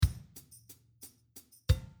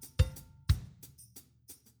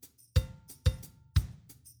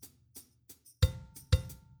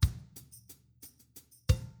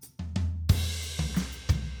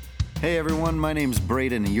Hey everyone, my name's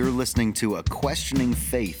Braden, and you're listening to A Questioning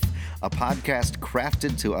Faith, a podcast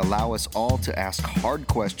crafted to allow us all to ask hard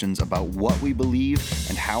questions about what we believe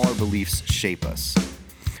and how our beliefs shape us.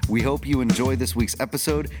 We hope you enjoy this week's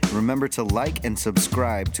episode. Remember to like and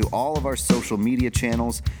subscribe to all of our social media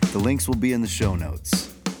channels. The links will be in the show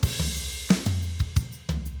notes.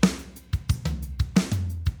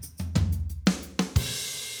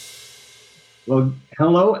 Well,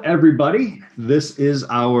 hello, everybody. This is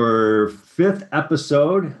our fifth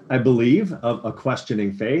episode, I believe, of A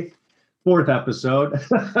Questioning Faith. Fourth episode.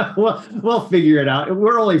 We'll figure it out.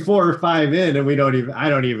 We're only 4 or 5 in, and I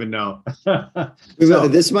don't even know. So,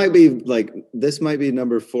 this might be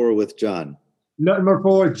number 4 with John. Number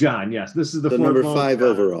 4 with John. Yes, this is the number 5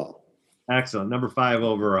 overall. Excellent. Number 5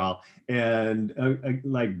 overall. And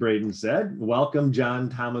like Braden said, welcome John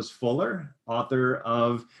Thomas Fuller, author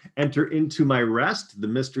of Enter Into My Rest, The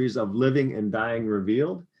Mysteries of Living and Dying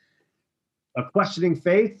Revealed. A Questioning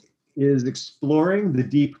Faith is exploring the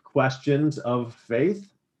deep questions of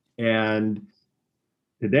faith. And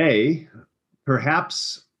today,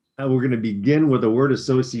 perhaps we're going to begin with a word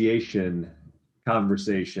association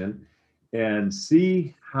conversation and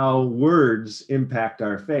see how words impact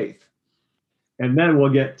our faith. And then we'll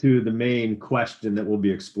get to the main question that we'll be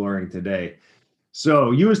exploring today. So,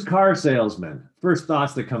 used car salesman, first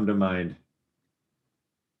thoughts that come to mind.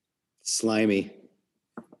 Slimy.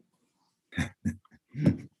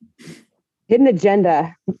 Hidden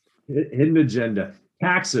agenda. Hidden agenda.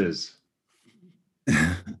 Taxes.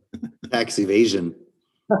 Tax evasion.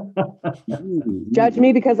 Judge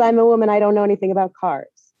me because I'm a woman. I don't know anything about cars.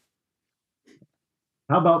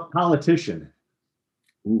 How about politician?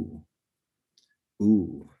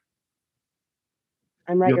 Ooh.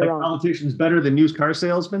 I'm right, you're like wrong. Politicians better than used car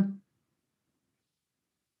salesmen?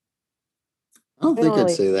 I don't think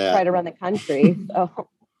I'd say that. Try to run the country. So.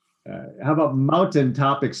 How about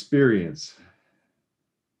mountaintop experience?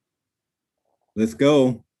 Let's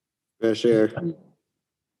go. Fresh air.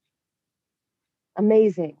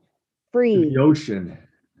 Amazing. Free. The ocean,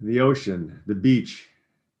 the beach.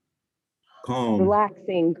 Calm.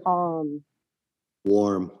 Relaxing, calm.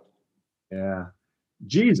 Warm. Yeah.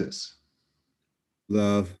 Jesus.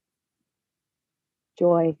 Love.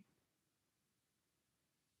 Joy.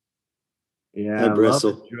 Yeah. I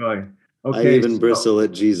bristle. Love and joy. Okay, I even bristle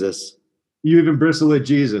at Jesus. You even bristle at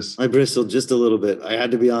Jesus. I bristled just a little bit. I had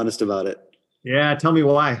to be honest about it. Yeah, tell me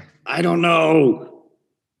why. I don't know.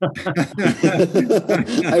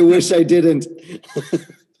 I wish I didn't.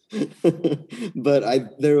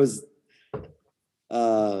 But there was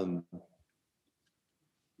I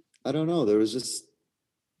don't know. There was just,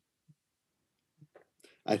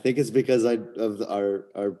 I think it's because of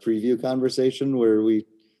our preview conversation where we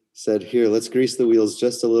said, here, let's grease the wheels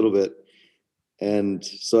just a little bit. And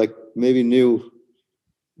so I maybe knew,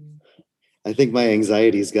 I think my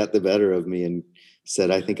anxieties got the better of me and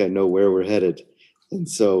said, I think I know where we're headed. And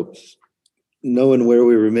so knowing where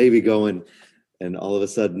we were maybe going and all of a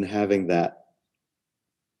sudden having that,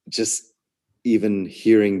 just even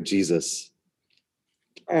hearing Jesus,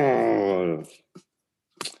 I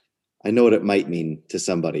know what it might mean to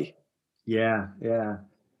somebody. Yeah.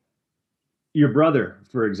 Your brother,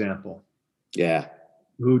 for example. Yeah.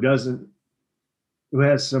 Who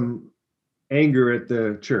has some anger at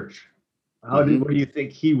the church. What do you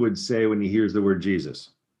think he would say when he hears the word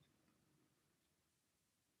Jesus?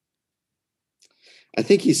 I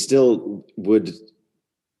think he still would.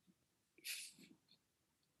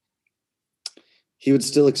 He would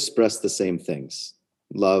still express the same things.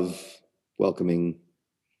 Love, welcoming,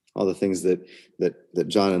 all the things that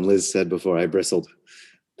John and Liz said before I bristled.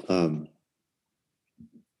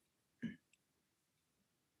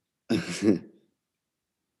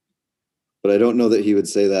 But I don't know that he would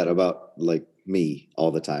say that about like me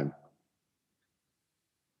all the time.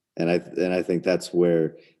 And I think that's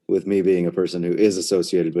where, with me being a person who is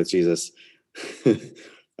associated with Jesus,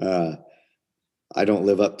 I don't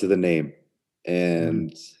live up to the name.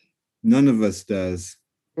 And none of us does.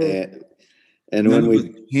 And none when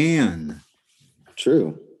we can.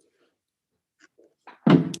 True.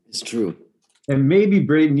 It's true. And maybe,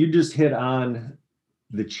 Braden, you just hit on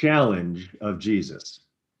the challenge of Jesus.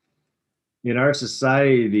 In our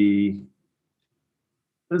society,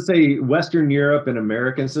 let's say Western Europe and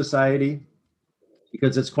American society,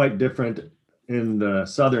 because it's quite different in the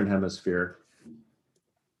Southern Hemisphere,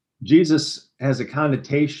 Jesus has a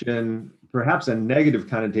connotation, perhaps a negative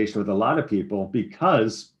connotation with a lot of people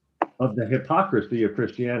because of the hypocrisy of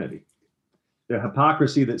Christianity, the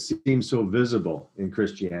hypocrisy that seems so visible in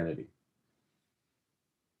Christianity.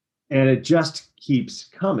 And it just keeps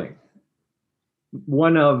coming.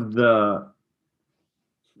 one of the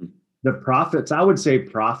prophets, I would say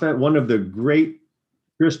prophet, one of the great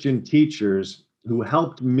Christian teachers who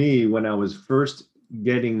helped me when I was first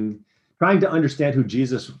trying to understand who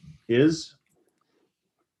Jesus is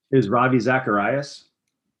Ravi Zacharias.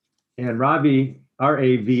 And Ravi,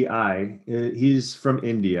 Ravi, he's from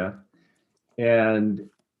India and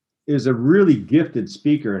is a really gifted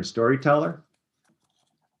speaker and storyteller.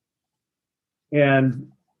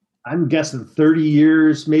 And I'm guessing 30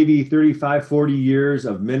 years, maybe 35, 40 years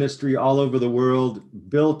of ministry all over the world,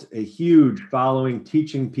 built a huge following,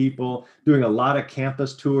 teaching people, doing a lot of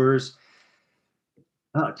campus tours.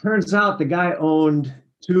 Turns out the guy owned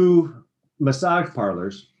 2 massage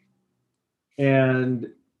parlors and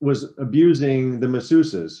was abusing the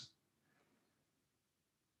masseuses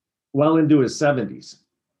well into his 70s.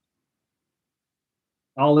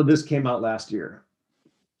 All of this came out last year.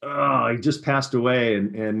 Oh, he just passed away,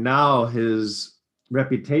 and now his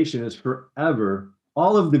reputation is forever.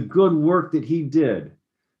 All of the good work that he did,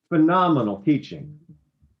 phenomenal teaching,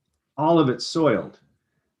 all of it soiled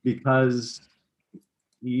because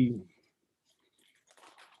he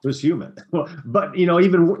was human. But he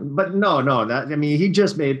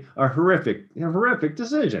just made a horrific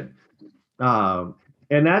decision. And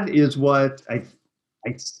that is what I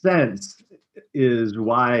sense is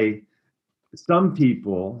why some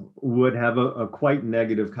people would have a quite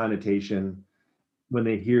negative connotation when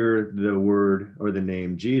they hear the word or the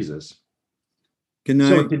name Jesus. Can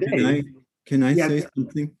So I today, yeah, say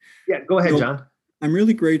something? Yeah, go ahead, So, John. I'm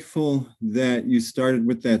really grateful that you started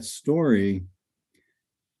with that story,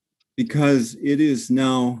 because it is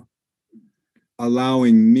now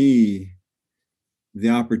allowing me the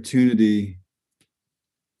opportunity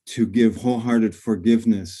to give wholehearted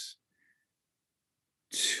forgiveness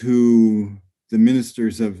to the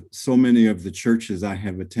ministers of so many of the churches I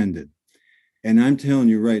have attended. And I'm telling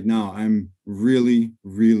you right now, I'm really,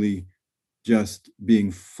 really just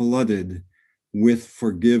being flooded with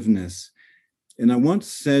forgiveness. And I once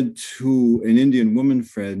said to an Indian woman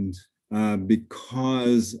friend,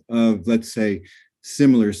 because of, let's say,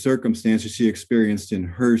 similar circumstances she experienced in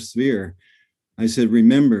her sphere, I said,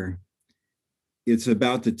 remember, it's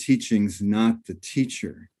about the teachings, not the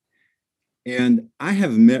teacher. And I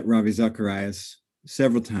have met Ravi Zacharias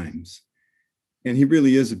several times, and he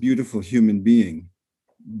really is a beautiful human being.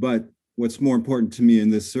 But what's more important to me in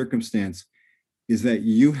this circumstance is that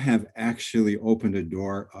you have actually opened a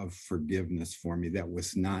door of forgiveness for me that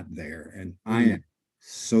was not there. And I am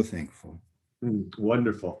so thankful.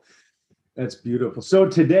 Wonderful. That's beautiful. So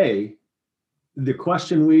today, the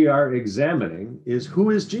question we are examining is, who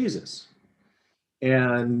is Jesus?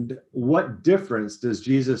 And what difference does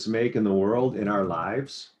Jesus make in the world, in our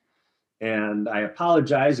lives? And I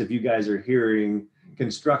apologize if you guys are hearing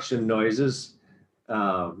construction noises.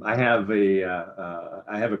 I have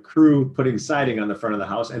a crew putting siding on the front of the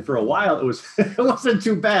house, and for a while it wasn't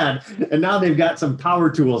too bad, and now they've got some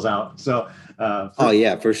power tools out. So, oh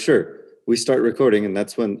yeah, for sure. We start recording, and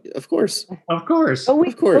that's when, of course. Of course. But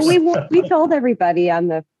Of course. we told everybody on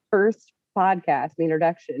the first podcast, the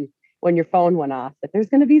introduction, when your phone went off, that there's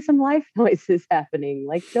going to be some life noises happening,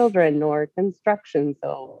 like children or construction.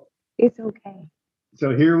 So it's okay.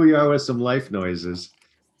 So here we are with some life noises.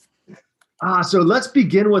 So let's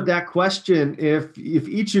begin with that question. If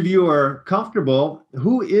each of you are comfortable,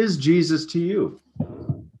 who is Jesus to you?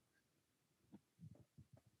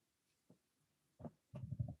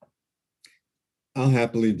 I'll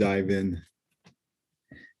happily dive in.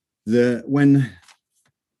 When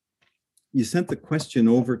you sent the question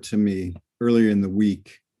over to me earlier in the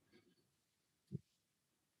week,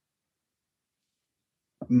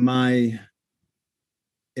 my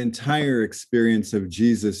entire experience of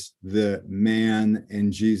Jesus, the man,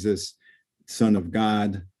 and Jesus, Son of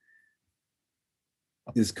God,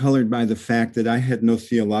 is colored by the fact that I had no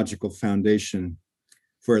theological foundation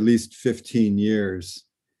for at least 15 years.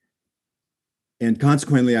 And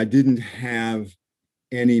consequently, I didn't have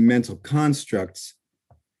any mental constructs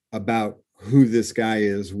about who this guy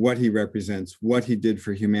is, what he represents, what he did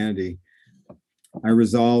for humanity. I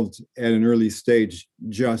resolved at an early stage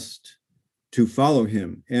just to follow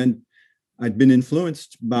him. And I'd been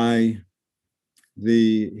influenced by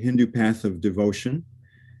the Hindu path of devotion.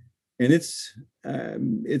 And it's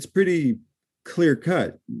pretty clear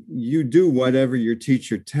cut. You do whatever your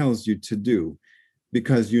teacher tells you to do,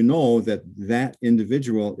 because you know that that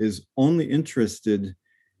individual is only interested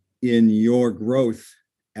in your growth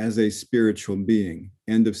as a spiritual being.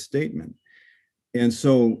 End of statement. And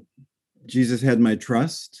so Jesus had my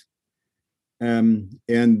trust. And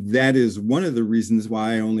that is one of the reasons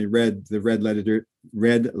why I only read the red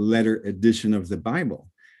letter edition of the Bible.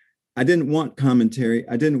 I didn't want commentary.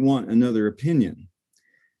 I didn't want another opinion.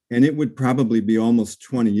 And it would probably be almost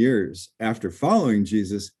 20 years after following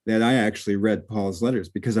Jesus that I actually read Paul's letters,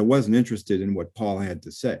 because I wasn't interested in what Paul had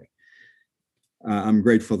to say. I'm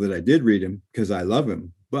grateful that I did read him because I love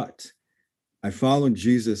him, but I followed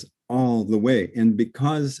Jesus all the way. And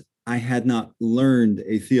because I had not learned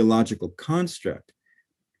a theological construct,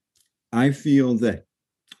 I feel that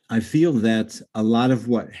a lot of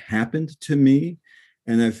what happened to me,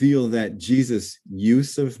 and I feel that Jesus'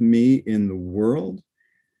 use of me in the world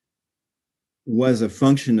was a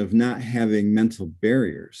function of not having mental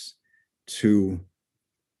barriers to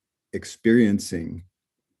experiencing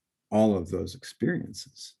all of those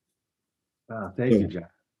experiences. Thank you, John.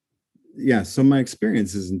 Yeah, so my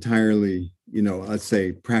experience is entirely, let's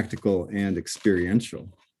say, practical and experiential.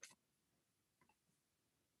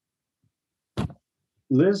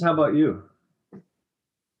 Liz, how about you?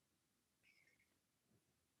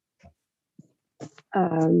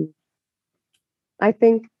 I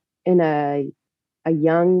think in a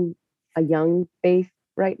young faith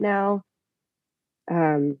right now,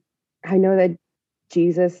 I know that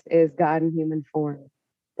Jesus is God in human form,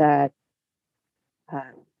 that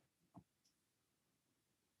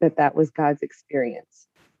that was God's experience,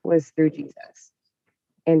 was through Jesus.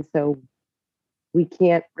 And so we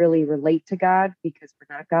can't really relate to God because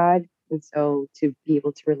we're not God. And so to be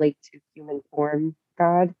able to relate to human form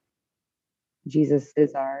God, Jesus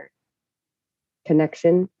is our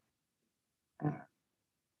connection.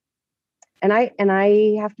 And I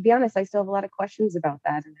have to be honest, I still have a lot of questions about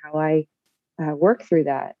that and how I work through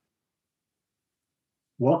that.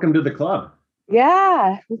 Welcome to the club.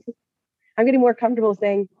 Yeah. I'm getting more comfortable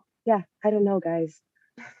saying, yeah, I don't know, guys,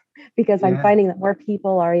 because I'm finding that more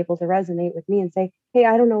people are able to resonate with me and say, hey,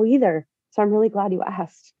 I don't know either. So I'm really glad you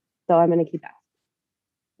asked. So I'm going to keep asking.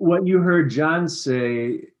 What you heard John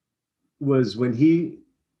say was when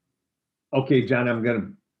okay, John, I'm going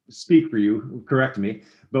to speak for you, correct me,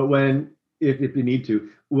 but if you need to,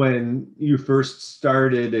 when you first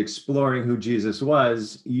started exploring who Jesus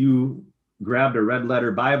was, you grabbed a red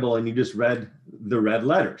letter Bible and you just read the red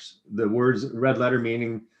letters. The words red letter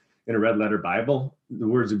meaning in a red letter Bible, the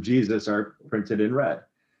words of Jesus are printed in red.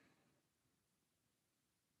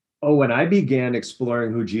 Oh, when I began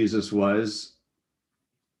exploring who Jesus was,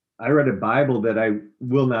 I read a Bible that I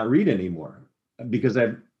will not read anymore because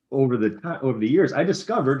over the years, I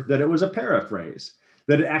discovered that it was a paraphrase,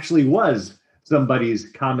 that it actually was somebody's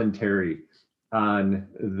commentary on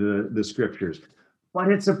the scriptures. But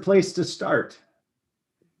it's a place to start.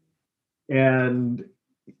 And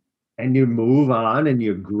you move on and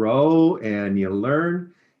you grow and you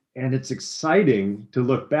learn. And it's exciting to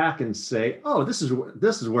look back and say, oh, this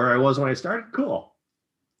is where I was when I started. Cool.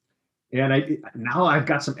 And now I've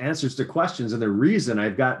got some answers to questions. And the reason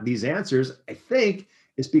I've got these answers, I think,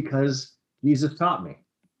 is because Jesus taught me.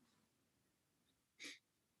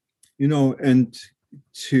 And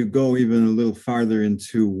to go even a little farther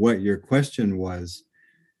into what your question was,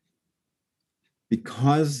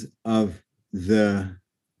 because of the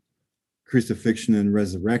crucifixion and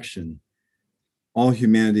resurrection, all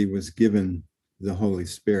humanity was given the Holy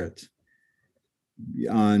Spirit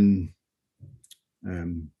on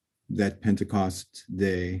that Pentecost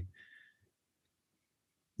day.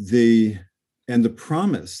 The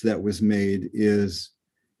promise that was made is,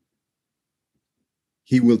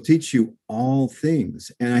 he will teach you all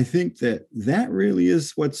things. And I think that really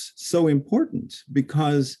is what's so important,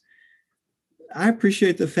 because I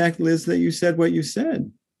appreciate the fact, Liz, that you said what you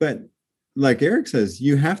said. But like Eric says,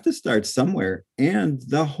 you have to start somewhere, and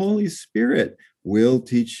the Holy Spirit will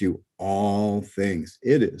teach you all things.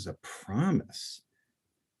 It is a promise.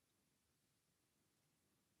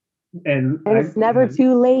 And it's never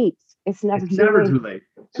too late. It's never too late.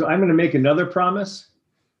 So I'm going to make another promise.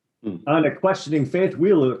 On A Questioning Faith,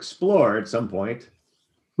 we'll explore at some point,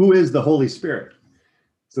 who is the Holy Spirit?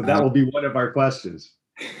 So that will be one of our questions.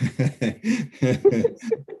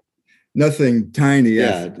 Nothing tiny.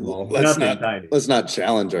 Yeah, let's not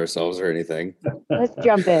challenge ourselves or anything. Let's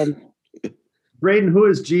jump in. Braden, who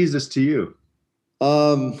is Jesus to you?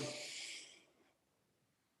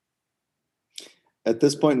 At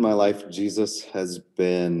this point in my life, Jesus has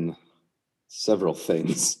been several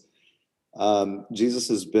things. Jesus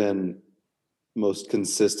has been most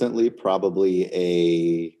consistently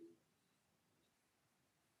probably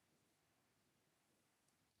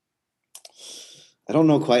I don't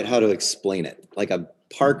know quite how to explain it, like a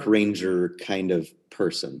park ranger kind of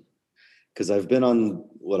person. because I've been on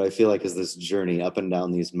what I feel like is this journey up and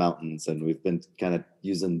down these mountains, and we've been kind of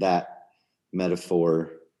using that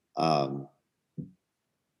metaphor to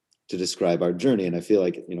describe our journey. And I feel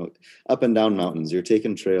like, up and down mountains, you're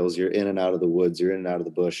taking trails, you're in and out of the woods, you're in and out of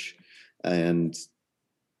the bush. And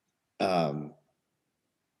I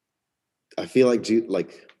feel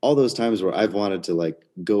like all those times where I've wanted to like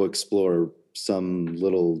go explore some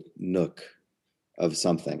little nook of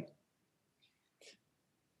something,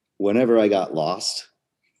 whenever I got lost,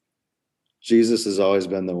 Jesus has always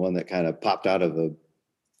been the one that kind of popped out of the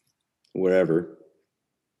wherever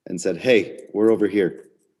and said, "Hey, we're over here.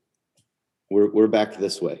 We're back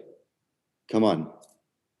this way. Come on.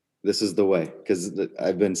 This is the way." Because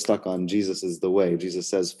I've been stuck on Jesus is the way. Jesus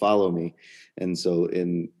says, "Follow me." And so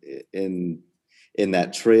in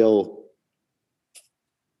that trail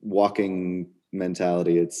walking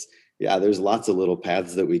mentality, there's lots of little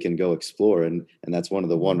paths that we can go explore. And that's one of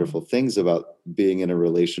the wonderful things about being in a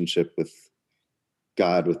relationship with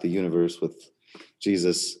God, with the universe, with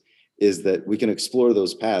Jesus, is that we can explore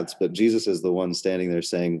those paths, but Jesus is the one standing there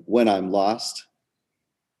saying, when I'm lost,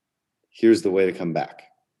 here's the way to come back.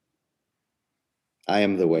 I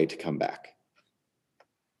am the way to come back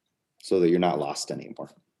so that you're not lost anymore.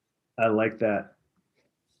 I like that.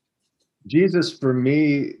 Jesus, for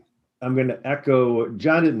me, I'm going to echo,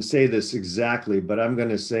 John didn't say this exactly, but I'm going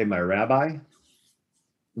to say my rabbi,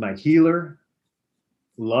 my healer,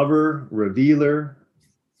 lover, revealer.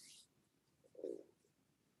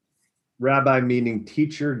 Rabbi meaning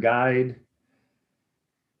teacher, guide.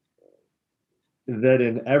 That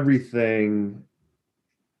in everything,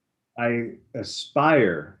 I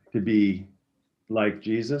aspire to be like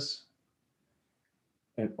Jesus.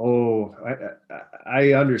 And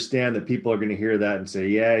I understand that people are going to hear that and say,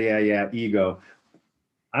 yeah, ego.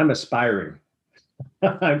 I'm aspiring.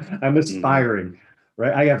 I'm aspiring,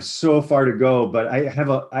 right? I have so far to go, but at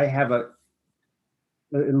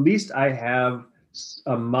least I have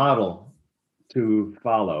a model to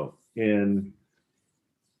follow in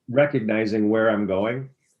recognizing where I'm going.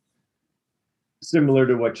 Similar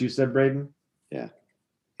to what you said, Braden.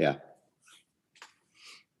 Yeah.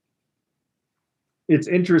 It's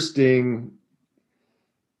interesting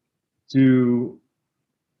to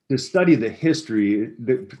study the history,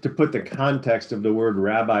 to put the context of the word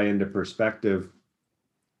rabbi into perspective.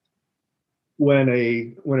 When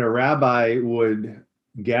a rabbi would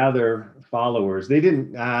gather followers, they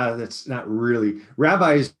didn't, that's not really,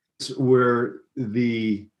 rabbis were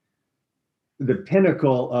the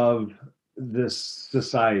pinnacle of this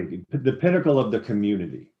society, the pinnacle of the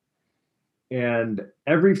community. And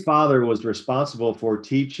every father was responsible for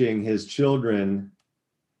teaching his children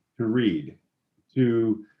to read,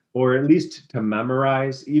 or at least to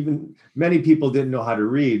memorize. Even many people didn't know how to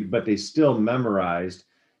read, but they still memorized,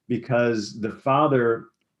 because the father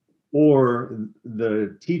or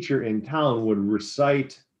the teacher in town would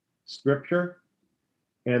recite scripture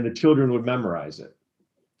and the children would memorize it.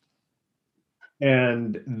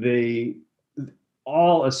 And they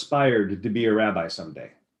all aspired to be a rabbi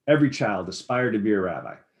someday. Every child aspired to be a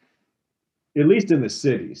rabbi, at least in the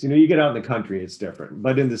cities. You get out in the country, it's different.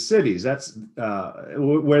 But in the cities, that's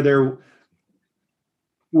where there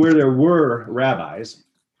were rabbis,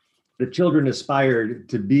 the children aspired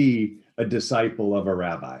to be a disciple of a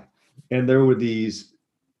rabbi. And there were these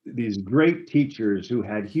great teachers who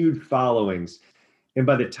had huge followings. And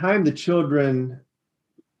by the time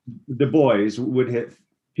the boys would hit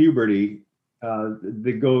puberty,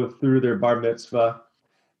 they go through their bar mitzvah.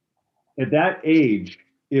 At that age,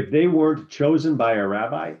 if they weren't chosen by a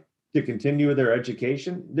rabbi to continue their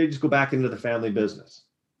education, they just go back into the family business.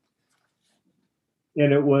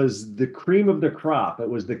 And it was the cream of the crop. It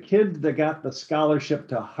was the kids that got the scholarship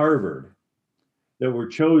to Harvard that were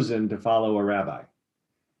chosen to follow a rabbi.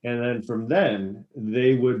 And then from then,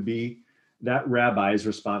 they would be that rabbi's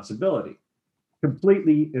responsibility.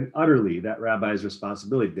 Completely and utterly that rabbi's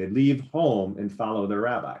responsibility. They'd leave home and follow their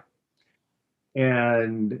rabbi.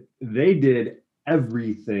 And they did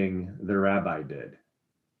everything the rabbi did,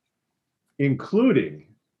 including,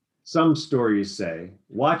 some stories say,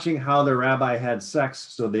 watching how the rabbi had sex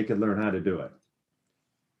so they could learn how to do it.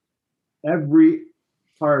 Every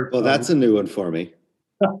part. Well, that's a new one for me.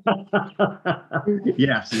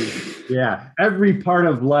 Yes. Yeah. Every part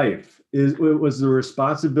of life was the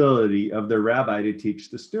responsibility of the rabbi to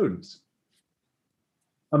teach the students.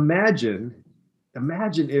 Imagine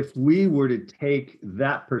if we were to take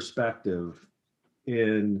that perspective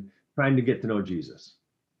in trying to get to know Jesus.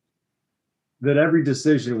 That every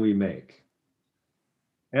decision we make,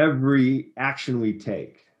 every action we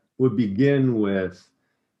take would begin with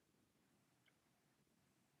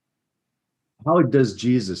how does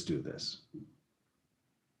Jesus do this?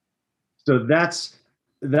 So that's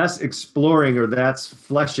exploring, or that's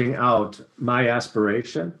fleshing out my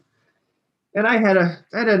aspiration. And I had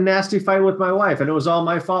a nasty fight with my wife, and it was all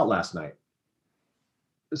my fault last night.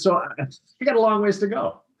 So I got a long ways to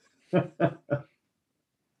go.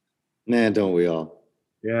 Man, don't we all?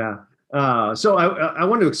 Yeah. So I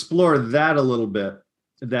want to explore that a little bit,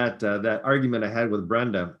 that argument I had with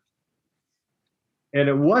Brenda. And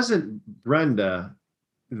it wasn't Brenda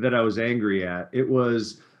that I was angry at. It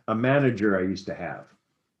was a manager I used to have,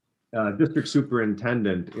 district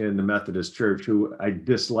superintendent in the Methodist Church, who I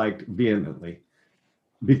disliked vehemently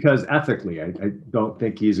because ethically, I don't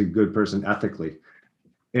think he's a good person ethically.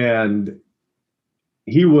 And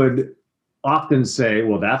he would often say,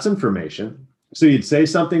 well, that's information. So you'd say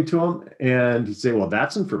something to him and he'd say, well,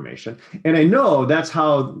 that's information. And I know that's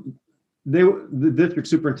how the district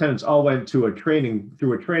superintendents all went through a training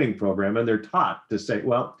program, and they're taught to say,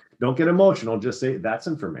 well, don't get emotional, just say that's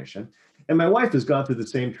information. And my wife has gone through the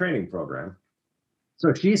same training program.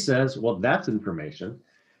 So she says, well, that's information.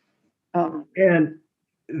 And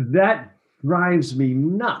that drives me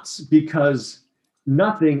nuts, because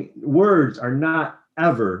words are not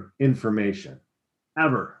ever information,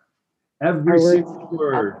 ever. Every single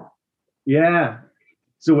word. Yeah.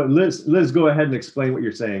 So what, Liz, go ahead and explain what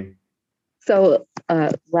you're saying. So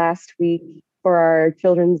last week for our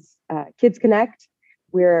children's Kids Connect,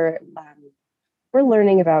 we're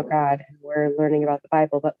learning about God, and we're learning about the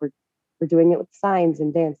Bible, but we're doing it with signs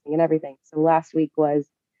and dancing and everything. So last week was,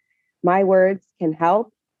 my words can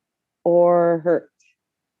help or hurt.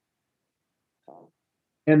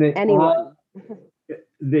 And anyone.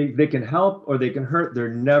 They can help or they can hurt. They're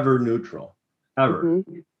never neutral, ever.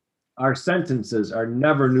 Mm-hmm. Our sentences are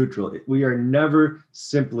never neutral. We are never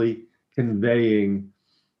simply conveying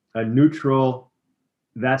a neutral,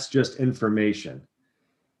 that's just information,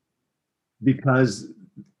 because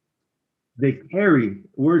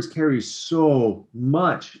words carry so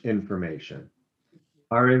much information.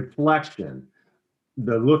 Our inflection,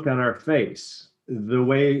 the look on our face, the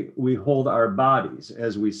way we hold our bodies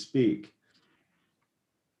as we speak.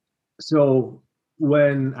 So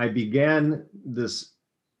when I began this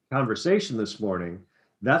conversation this morning,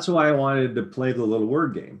 that's why I wanted to play the little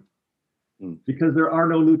word game, because there are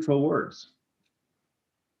no neutral words.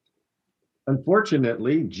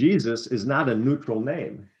 Unfortunately, Jesus is not a neutral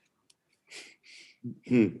name.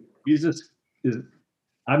 Jesus is,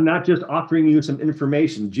 I'm not just offering you some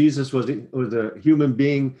information. Jesus was a human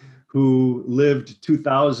being who lived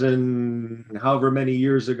 2,000, however many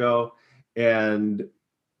years ago, and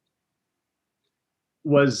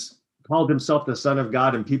called himself the Son of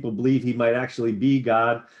God, and people believe he might actually be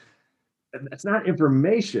God. And that's not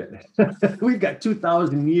information. We've got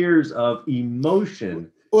 2,000 years of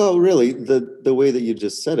emotion. Well, really, the way that you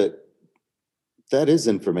just said it, that is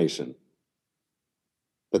information.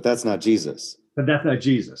 But that's not Jesus. But that's not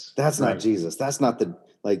Jesus. That's right. Not Jesus. That's not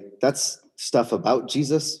that's stuff about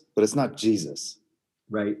Jesus, but it's not Jesus.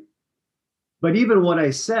 Right. But even what I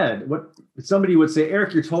said, what somebody would say,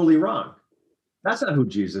 Eric, you're totally wrong. That's not who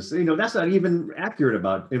Jesus, that's not even accurate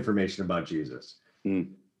about information about Jesus.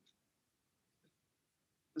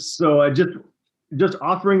 So I just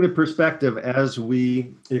offering the perspective as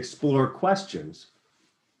we explore questions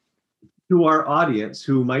to our audience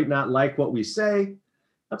who might not like what we say.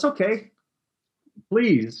 That's okay.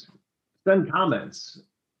 Please send comments.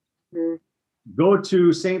 Go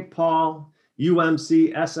to St. Paul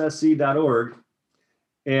UMCSSC.org,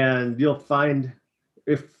 and you'll find,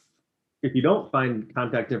 if you don't find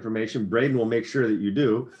contact information, Braden will make sure that you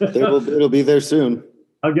do. It'll be there soon.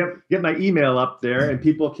 I'll get my email up there, and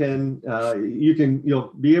people can,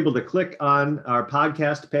 you'll be able to click on our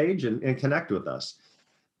podcast page and connect with us.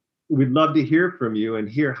 We'd love to hear from you and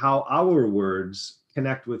hear how our words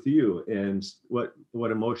connect with you and what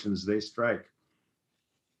emotions they strike.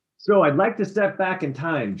 So I'd like to step back in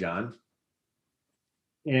time, John,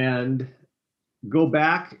 and go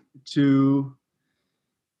back to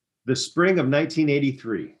the spring of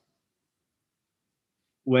 1983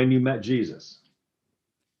 when you met Jesus.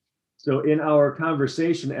 So in our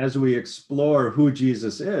conversation, as we explore who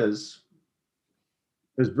Jesus is,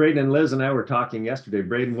 as Braden and Liz and I were talking yesterday,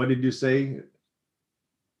 Braden, what did you say?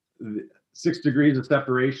 6 degrees of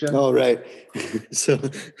separation. Oh, right. So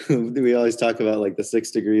we always talk about like the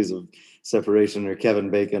 6 degrees of separation, or Kevin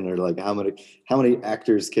Bacon, or like how many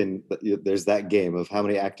actors there's that game of how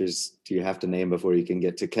many actors do you have to name before you can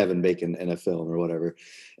get to Kevin Bacon in a film or whatever.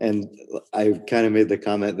 And I kind of made the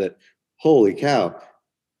comment that, holy cow,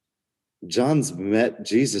 John's met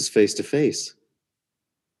Jesus face to face.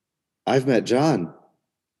 I've met John.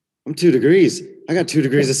 I'm 2 degrees. I got 2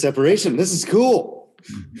 degrees of separation. This is cool.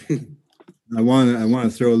 I want to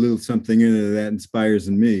throw a little something in that inspires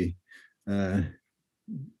in me.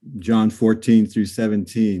 John 14 through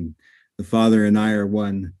 17. The Father and I are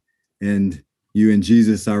one, and you and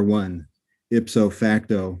Jesus are one, ipso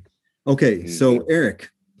facto. Okay, so Eric,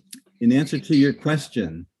 in answer to your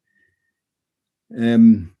question,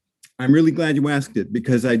 I'm really glad you asked it,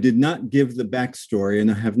 because I did not give the backstory,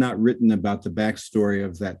 and I have not written about the backstory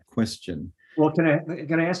of that question. Well, can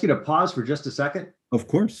I ask you to pause for just a second? Of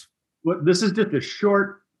course. Well, this is just a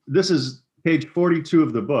short, this is page 42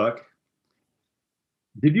 of the book.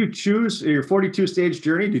 Did you choose your 42 stage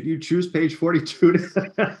journey? Did you choose page 42?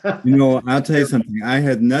 I'll tell you something. I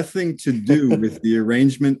had nothing to do with the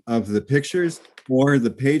arrangement of the pictures or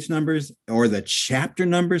the page numbers or the chapter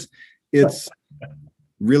numbers. It's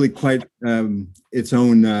really quite its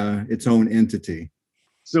own entity.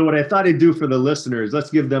 So what I thought I'd do for the listeners,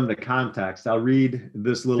 let's give them the context. I'll read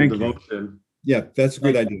this little devotion. Yeah, that's a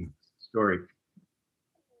good idea. Story.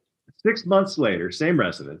 6 months later, same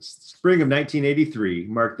residence, spring of 1983,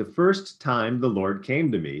 marked the first time the Lord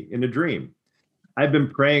came to me in a dream. I've been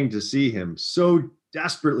praying to see him. So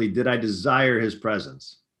desperately did I desire his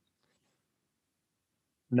presence.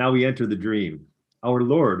 Now we enter the dream. Our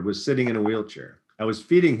Lord was sitting in a wheelchair. I was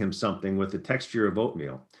feeding him something with the texture of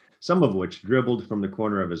oatmeal, some of which dribbled from the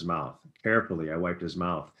corner of his mouth. Carefully, I wiped his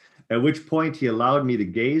mouth, at which point he allowed me to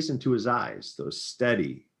gaze into his eyes, those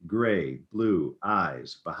steady, gray, blue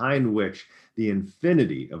eyes, behind which the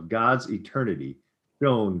infinity of God's eternity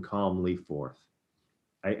shone calmly forth.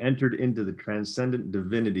 I entered into the transcendent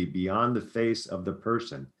divinity beyond the face of the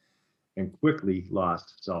person and quickly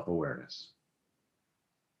lost self-awareness.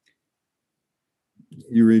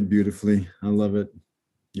 You read beautifully. I love it.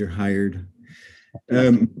 You're hired.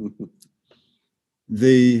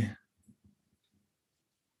 The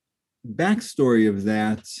backstory of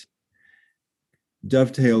that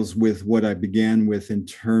dovetails with what I began with in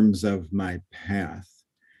terms of my path.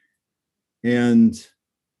 And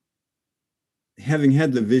having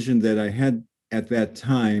had the vision that I had at that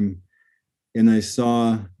time, and I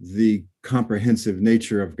saw the comprehensive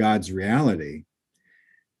nature of God's reality.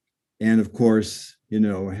 And of course,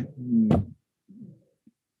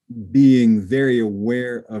 being very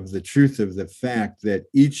aware of the truth of the fact that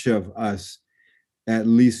each of us, at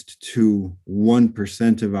least to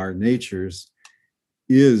 1% of our natures,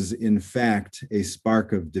 is in fact a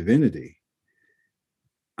spark of divinity.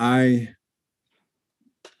 I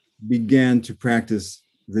began to practice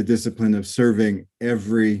the discipline of serving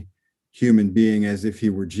every human being as if he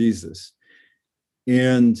were Jesus.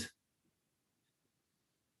 And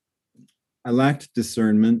I lacked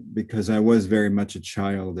discernment because I was very much a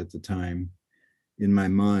child at the time in my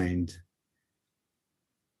mind.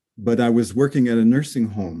 But I was working at a nursing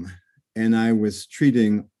home, and I was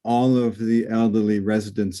treating all of the elderly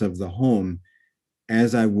residents of the home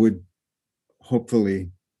as I would hopefully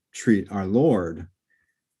treat our Lord,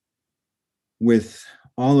 with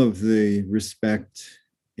all of the respect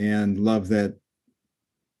and love that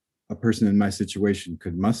a person in my situation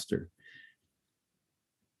could muster.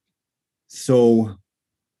 So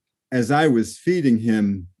as I was feeding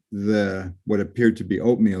him what appeared to be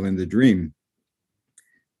oatmeal in the dream,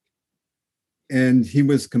 and he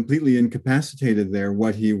was completely incapacitated there,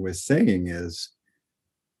 what he was saying is,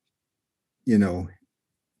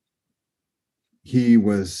 he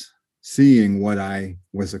was seeing what I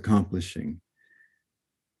was accomplishing.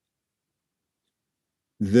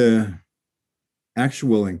 The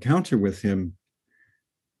actual encounter with him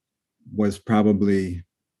was probably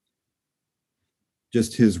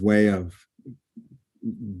just his way of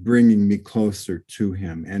bringing me closer to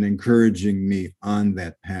him and encouraging me on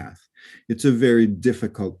that path. It's a very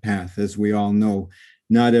difficult path, as we all know.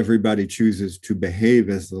 Not everybody chooses to behave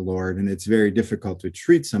as the Lord, and it's very difficult to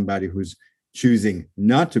treat somebody who's choosing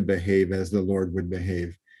not to behave as the Lord would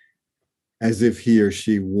behave, as if he or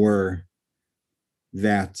she were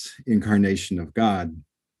that incarnation of God.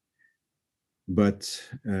 But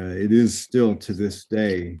it is still to this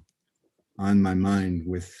day on my mind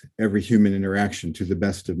with every human interaction to the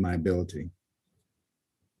best of my ability.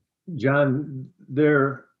 John,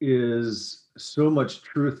 there is so much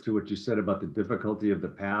truth to what you said about the difficulty of the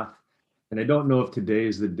path. And I don't know if today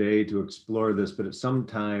is the day to explore this, but at some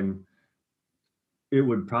time it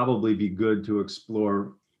would probably be good to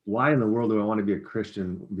explore why in the world do I want to be a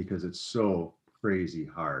Christian? Because it's so crazy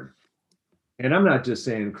hard. And I'm not just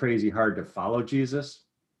saying crazy hard to follow Jesus.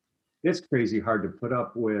 It's crazy hard to put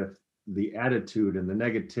up with the attitude and the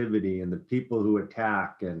negativity and the people who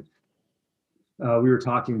attack. And We were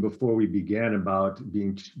talking before we began about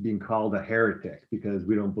being called a heretic because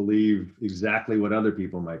we don't believe exactly what other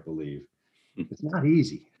people might believe. It's not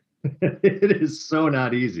easy. It is so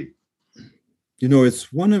not easy. You know,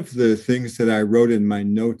 it's one of the things that I wrote in my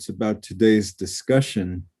notes about today's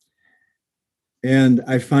discussion. And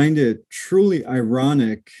I find it truly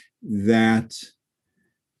ironic that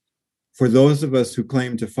for those of us who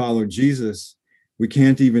claim to follow Jesus, we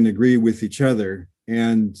can't even agree with each other.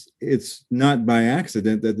 And it's not by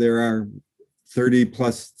accident that there are 30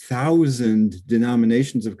 plus thousand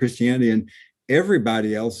denominations of Christianity and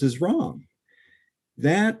everybody else is wrong.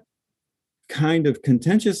 That kind of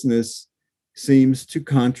contentiousness seems to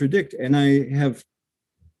contradict. And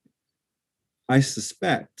I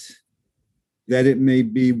suspect that it may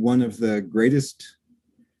be one of the greatest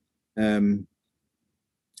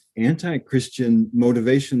anti-Christian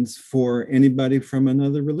motivations for anybody from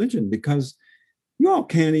another religion, because you all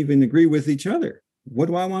can't even agree with each other. What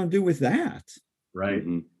do I want to do with that? Right.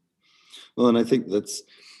 Mm-hmm. Well, and I think that's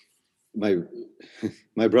my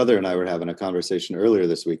brother and I were having a conversation earlier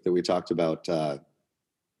this week that we talked about.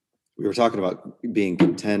 We were talking about being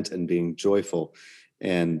content and being joyful,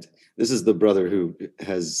 and this is the brother who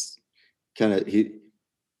has he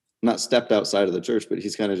not stepped outside of the church, but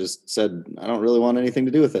he's kind of just said, I don't really want anything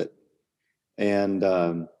to do with it. And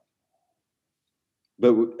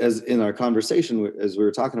but as in our conversation, as we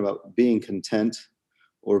were talking about being content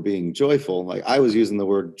or being joyful, like I was using the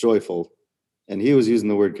word joyful and he was using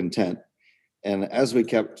the word content. And as we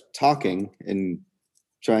kept talking and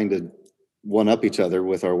trying to one up each other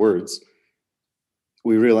with our words,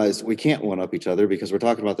 we realized we can't one up each other because we're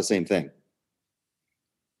talking about the same thing.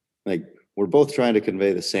 Like we're both trying to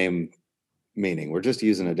convey the same meaning. We're just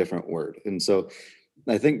using a different word. And so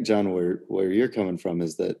I think, John, where you're coming from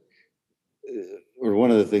is that, or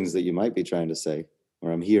one of the things that you might be trying to say,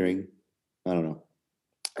 or I'm hearing, I don't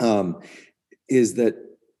know, is that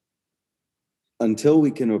until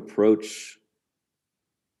we can approach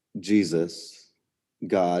Jesus,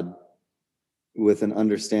 God, with an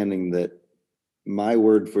understanding that my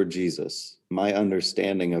word for Jesus, my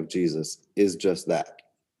understanding of Jesus is just that.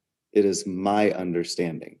 It is my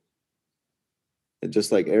understanding.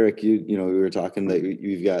 Just like Eric, you know, we were talking that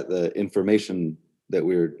you've got the information that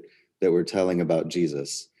we're telling about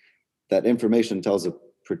Jesus. That information tells a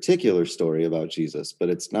particular story about Jesus, but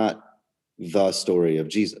it's not the story of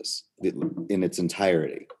Jesus in its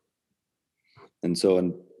entirety. And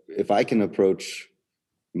so, if I can approach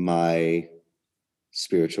my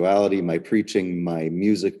spirituality, my preaching, my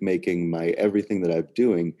music making, my everything that I'm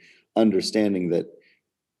doing, understanding that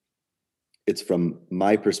it's from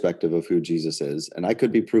my perspective of who Jesus is, and I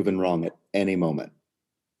could be proven wrong at any moment.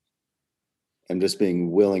 I'm just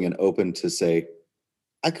being willing and open to say,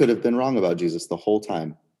 I could have been wrong about Jesus the whole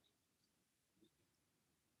time.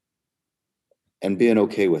 And being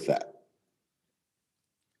okay with that.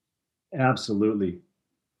 Absolutely.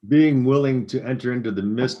 Being willing to enter into the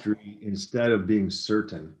mystery instead of being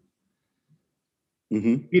certain.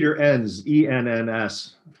 Mm-hmm. Peter Enns,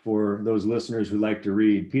 E-N-N-S, for those listeners who like to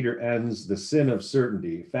read. Peter Enns, The Sin of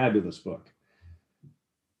Certainty, fabulous book.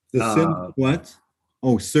 The sin of what?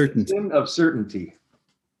 Oh, certainty. Sin of certainty.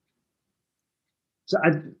 So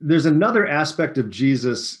there's another aspect of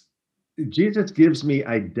Jesus. Jesus gives me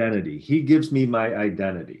identity. He gives me my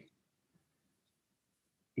identity.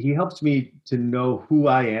 He helps me to know who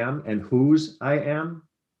I am and whose I am.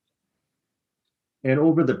 And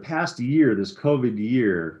over the past year, this COVID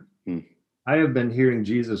year, I have been hearing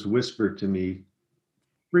Jesus whisper to me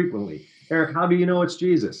frequently. Eric, how do you know it's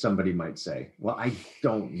Jesus? Somebody might say. Well, I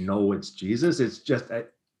don't know it's Jesus. It's just I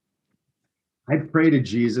pray to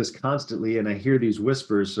Jesus constantly and I hear these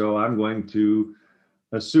whispers, so I'm going to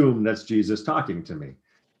assume that's Jesus talking to me.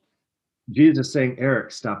 Jesus saying,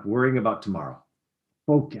 Eric, stop worrying about tomorrow.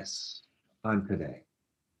 Focus on today.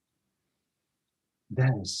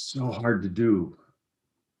 That is so hard to do.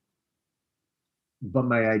 But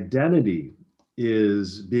my identity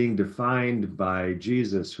is being defined by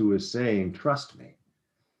Jesus, who is saying, trust me.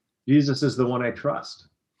 Jesus is the one I trust.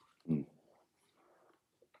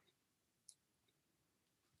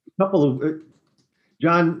 Couple of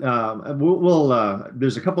John,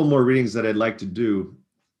 there's a couple more readings that I'd like to do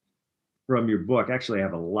from your book. Actually, I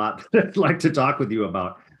have a lot that I'd like to talk with you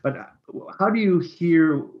about. But how do you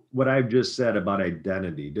hear what I've just said about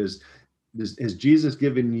identity? Has Jesus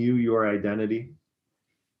given you your identity?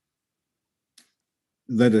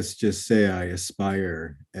 Let us just say I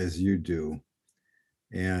aspire as you do.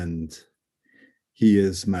 And he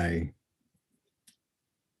is my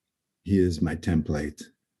template.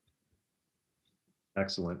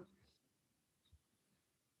 Excellent.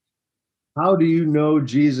 How do you know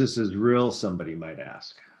Jesus is real? Somebody might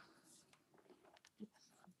ask.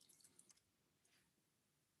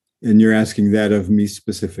 And you're asking that of me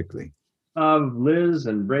specifically. Of Liz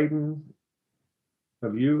and Braden,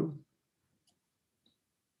 of you.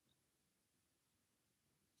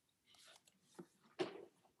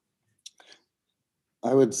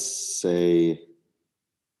 I would say,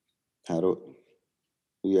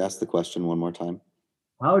 you ask the question one more time?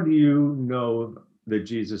 How do you know that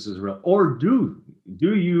Jesus is real? Or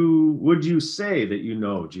would you say that you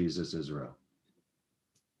know Jesus is real?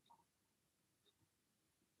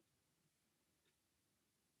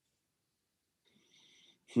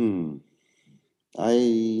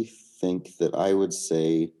 I think that I would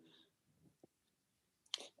say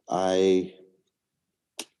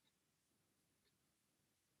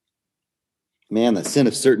man, that sin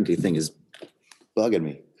of certainty thing is bugging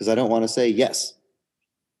me because I don't want to say yes.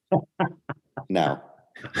 Now.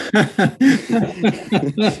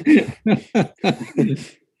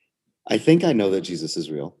 I think I know that Jesus is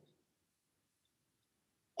real.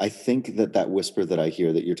 I think that whisper that I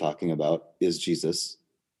hear that you're talking about is Jesus.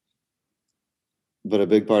 But a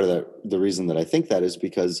big part of that, the reason that I think that is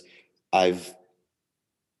because I've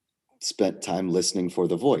spent time listening for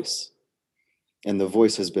the voice, and the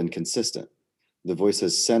voice has been consistent. The voice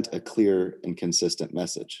has sent a clear and consistent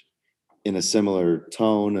message in a similar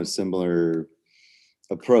tone, a similar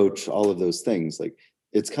approach, all of those things. Like,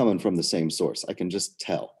 it's coming from the same source. I can just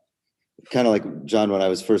tell. Kind of like, John, when I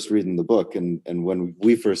was first reading the book and when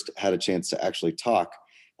we first had a chance to actually talk,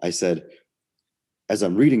 I said, as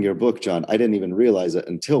I'm reading your book, John, I didn't even realize it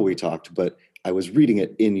until we talked, but I was reading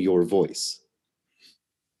it in your voice.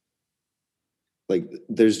 Like,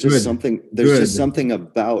 there's just something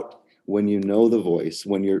about when you know the voice,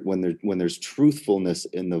 when there's truthfulness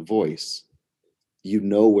in the voice, you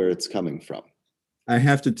know where it's coming from. I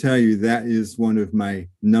have to tell you, that is one of my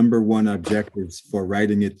number one objectives for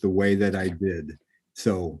writing it the way that I did.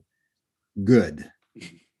 So good.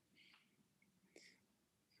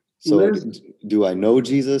 So like, do I know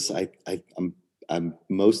Jesus? I'm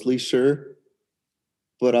mostly sure,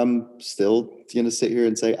 but I'm still going to sit here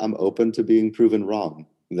and say I'm open to being proven wrong.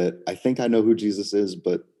 That I think I know who Jesus is,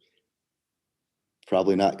 but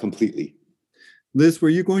probably not completely. Liz, were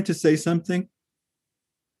you going to say something?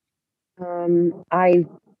 I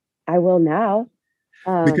will now.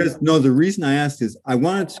 Because the reason I asked is I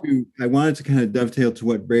wanted to kind of dovetail to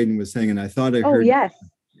what Braden was saying, and I thought I heard. Oh, yes.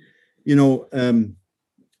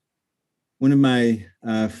 One of my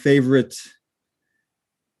favorite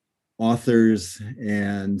authors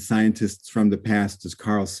and scientists from the past is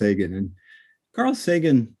Carl Sagan, and Carl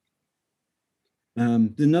Sagan.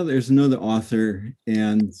 There's another author,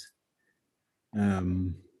 and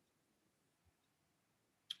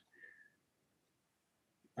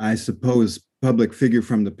I suppose public figure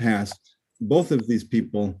from the past. Both of these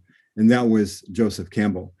people, and that was Joseph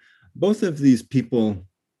Campbell. Both of these people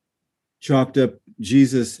chalked up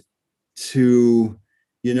Jesus to,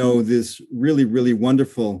 this really, really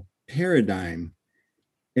wonderful paradigm.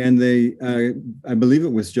 And I believe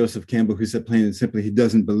it was Joseph Campbell who said plain and simply, he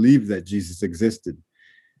doesn't believe that Jesus existed.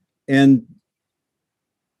 And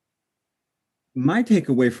my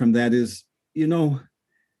takeaway from that is,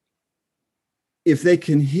 if they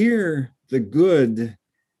can hear the good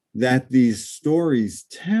that these stories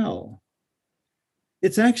tell,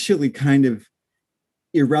 it's actually kind of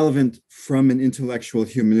irrelevant from an intellectual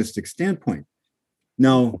humanistic standpoint.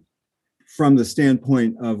 Now, from the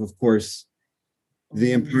standpoint of course,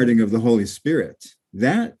 the imparting of the Holy Spirit,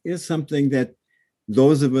 that is something that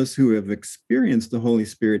those of us who have experienced the Holy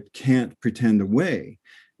Spirit can't pretend away.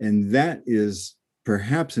 And that is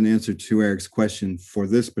perhaps an answer to Eric's question for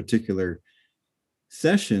this particular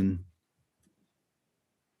session.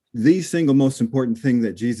 The single most important thing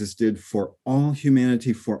that Jesus did for all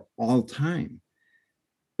humanity for all time.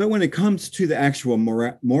 But when it comes to the actual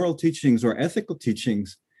moral teachings or ethical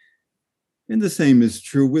teachings, and the same is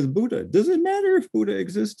true with Buddha. Does it matter if Buddha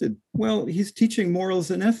existed? Well, he's teaching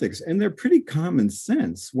morals and ethics, and they're pretty common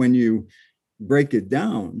sense when you break it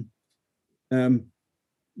down.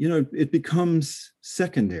 It becomes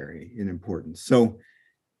secondary in importance. So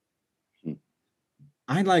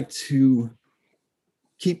I like to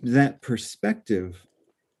keep that perspective,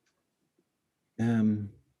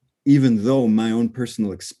 even though my own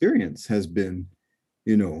personal experience has been,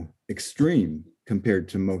 extreme compared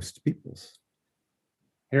to most people's.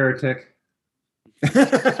 Heretic.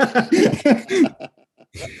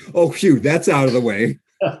 Oh, phew, that's out of the way.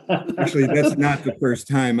 Actually, that's not the first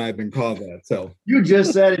time I've been called that. So you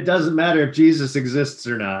just said it doesn't matter if Jesus exists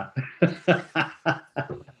or not.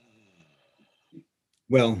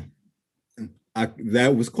 Well,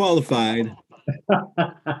 That was qualified.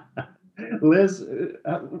 Liz,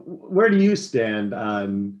 where do you stand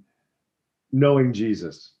on knowing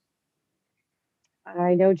Jesus?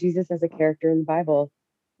 I know Jesus as a character in the Bible.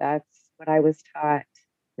 That's what I was taught,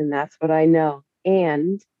 and that's what I know.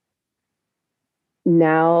 And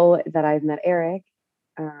now that I've met Eric,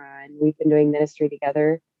 and we've been doing ministry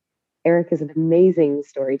together, Eric is an amazing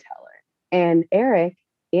storyteller. And Eric,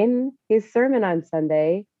 in his sermon on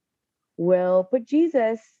Sunday, will put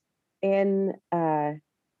Jesus in a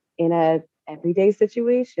everyday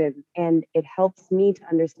situation, and it helps me to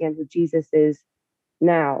understand who Jesus is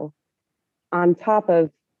now, on top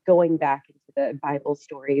of going back into the Bible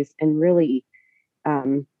stories and really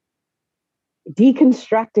um,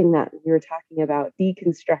 deconstructing that. We were talking about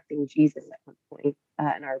deconstructing Jesus at one point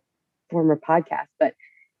in our former podcast, but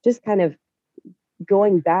just kind of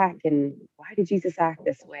going back and why did Jesus act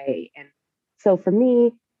this way? And so for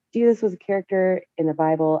me, Jesus was a character in the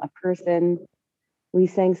Bible, a person. We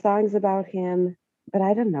sang songs about him, but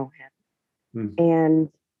I don't know him. Hmm. And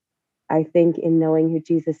I think in knowing who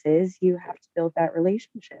Jesus is, you have to build that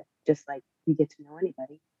relationship, just like you get to know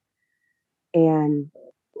anybody. And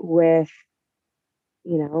with,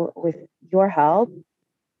 with your help,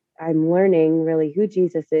 I'm learning really who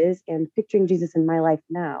Jesus is and picturing Jesus in my life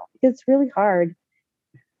now. Because it's really hard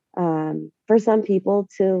for some people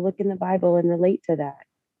to look in the Bible and relate to that,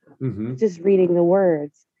 Mm-hmm. just reading the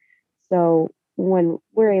words. So when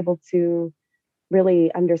we're able to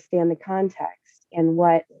really understand the context and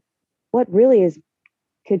what really is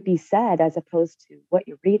could be said as opposed to what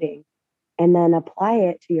you're reading, and then apply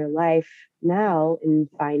it to your life now in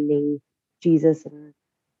finding Jesus and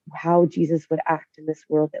how Jesus would act in this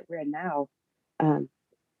world that we're in now.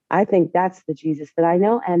 I think that's the Jesus that I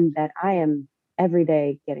know, and that I am every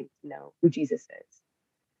day getting to know who Jesus is.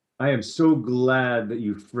 I am so glad that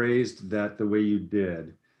you phrased that the way you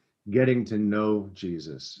did, getting to know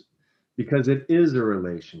Jesus, because it is a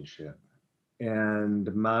relationship.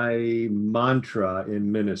 And my mantra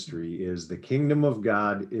in ministry is the kingdom of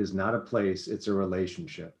God is not a place, it's a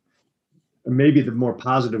relationship. And maybe the more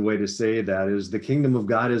positive way to say that is the kingdom of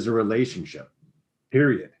God is a relationship,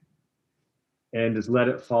 period. And just let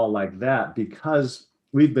it fall like that, because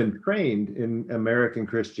we've been trained in American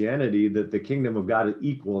Christianity that the kingdom of God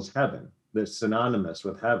equals heaven, that's synonymous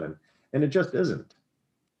with heaven. And it just isn't.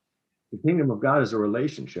 The kingdom of God is a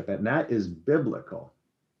relationship, and that is biblical.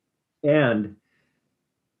 And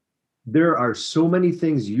there are so many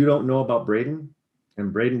things you don't know about Braden,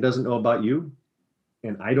 and Braden doesn't know about you,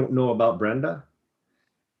 and I don't know about Brenda,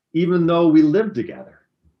 even though we live together.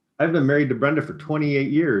 I've been married to Brenda for 28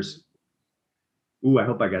 years. Ooh, I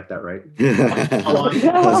hope I got that right. I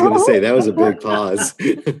was going to say that was a big pause.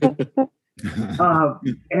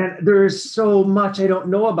 And there's so much I don't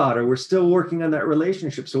know about her. We're still working on that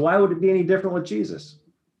relationship. So why would it be any different with Jesus?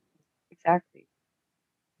 Exactly.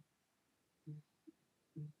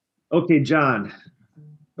 Okay, John,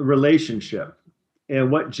 a relationship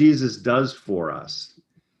and what Jesus does for us.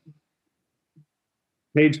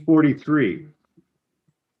 Page 43.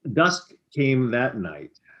 Dusk came that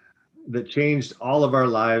night that changed all of our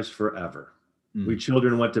lives forever. We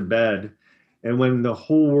children went to bed, and when the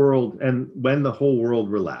whole world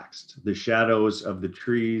relaxed, the shadows of the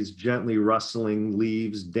trees, gently rustling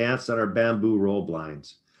leaves, danced on our bamboo roll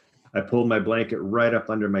blinds. I pulled my blanket right up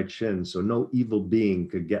under my chin so no evil being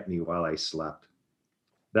could get me while I slept.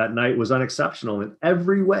 That night was unexceptional in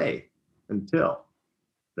every way until,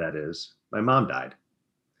 that is, my mom died.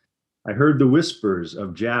 I heard the whispers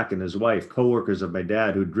of Jack and his wife, co-workers of my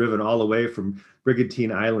dad, who'd driven all the way from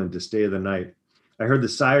Brigantine Island to stay the night. I heard the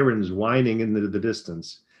sirens whining into the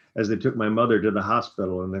distance as they took my mother to the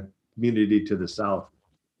hospital in the community to the south.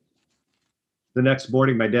 The next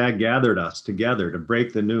morning, my dad gathered us together to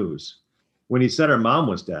break the news. When he said our mom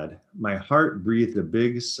was dead, my heart breathed a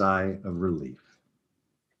big sigh of relief.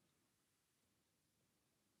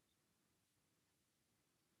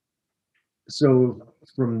 So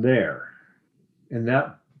from there, in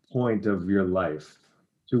that point of your life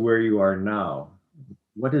to where you are now,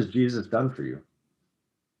 what has Jesus done for you?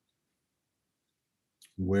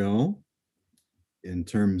 Well, in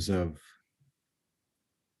terms of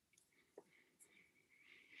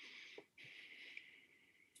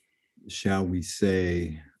shall we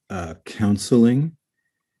say, counseling,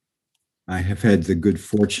 I have had the good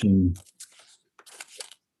fortune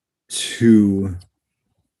to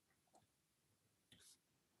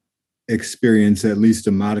experience at least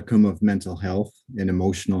a modicum of mental health and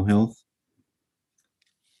emotional health.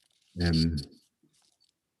 And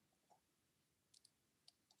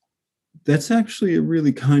that's actually a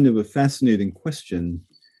really kind of a fascinating question,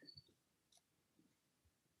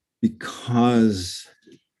 because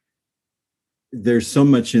there's so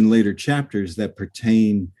much in later chapters that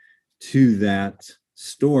pertain to that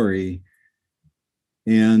story.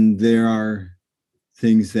 And there are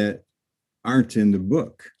things that aren't in the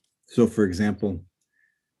book. So, for example,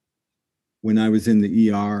 when I was in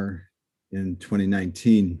the ER in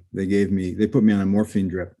 2019, they put me on a morphine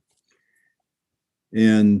drip.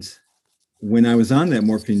 And when I was on that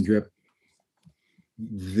morphine drip,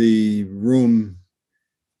 the room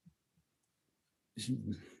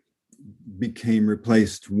became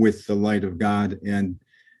replaced with the light of God, and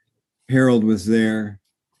Harold was there.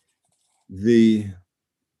 The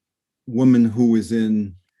woman who was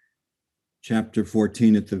in chapter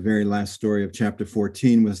 14, at the very last story of chapter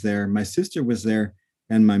 14, was there. My sister was there,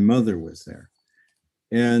 and my mother was there.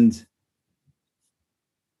 And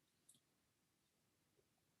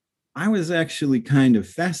I was actually kind of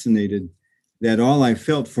fascinated that all I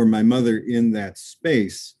felt for my mother in that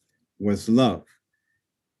space was love,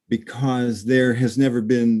 because there has never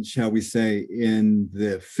been, shall we say, in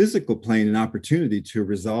the physical plane, an opportunity to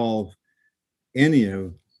resolve any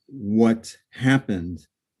of what happened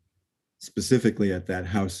specifically at that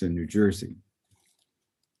house in New Jersey.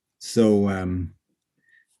 So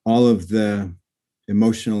all of the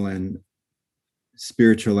emotional and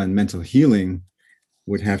spiritual and mental healing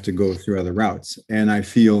would have to go through other routes. And I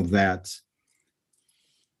feel that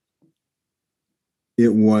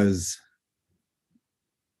it was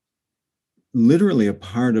literally a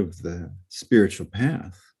part of the spiritual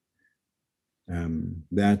path,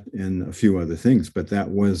 that and a few other things, but that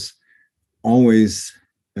was always,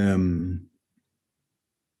 an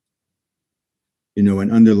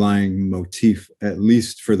underlying motif, at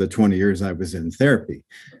least for the 20 years I was in therapy.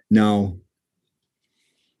 Now,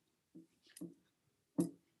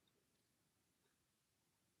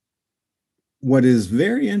 what is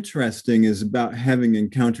very interesting is about having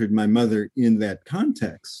encountered my mother in that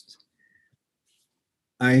context,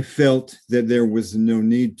 I felt that there was no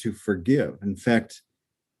need to forgive. In fact,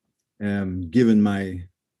 given my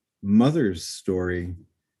mother's story,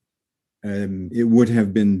 it would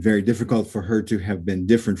have been very difficult for her to have been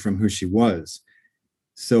different from who she was.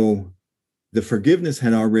 So the forgiveness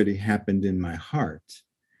had already happened in my heart,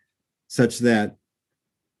 such that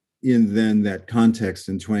in then that context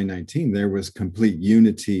in 2019, there was complete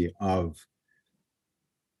unity of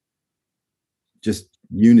just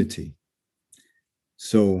unity.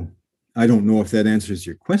 So I don't know if that answers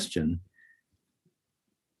your question.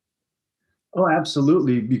 Oh,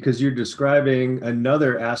 absolutely, because you're describing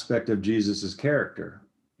another aspect of Jesus's character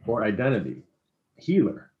or identity,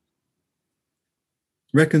 healer.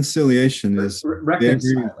 Reconciliation is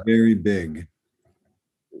very, very big.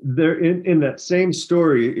 There in that same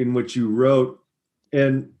story in which you wrote,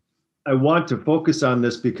 and I want to focus on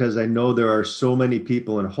this because I know there are so many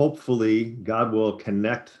people, and hopefully God will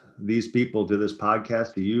connect these people to this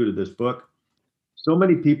podcast, to you, to this book. So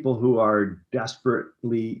many people who are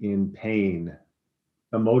desperately in pain,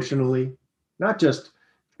 emotionally, not just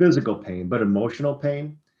physical pain, but emotional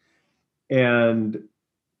pain. And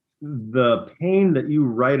the pain that you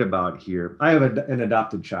write about here, I have an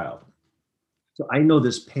adopted child. So I know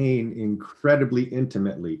this pain incredibly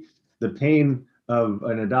intimately. The pain of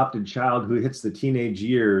an adopted child who hits the teenage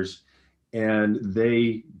years and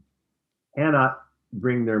they cannot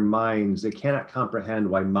bring their minds, they cannot comprehend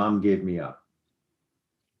why mom gave me up.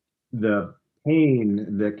 The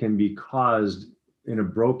pain that can be caused in a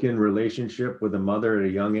broken relationship with a mother at a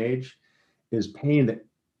young age is pain that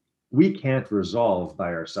we can't resolve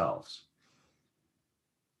by ourselves.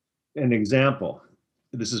 An example,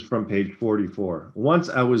 this is from page 44. Once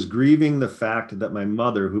I was grieving the fact that my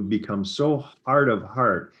mother, who'd become so hard of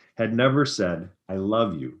heart, had never said, "I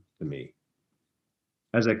love you" to me.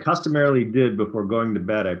 As I customarily did before going to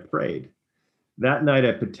bed, I prayed. That night,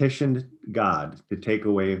 I petitioned God to take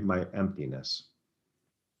away my emptiness.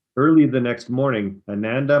 Early the next morning,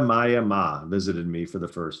 Ananda Maya Ma visited me for the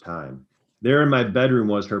first time. There in my bedroom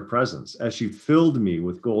was her presence as she filled me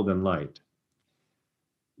with golden light.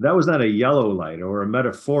 That was not a yellow light or a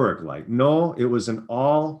metaphoric light. No, it was an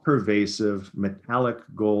all-pervasive metallic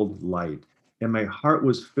gold light, and my heart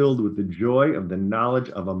was filled with the joy of the knowledge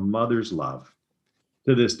of a mother's love.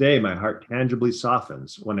 To this day, my heart tangibly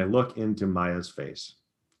softens when I look into Maya's face,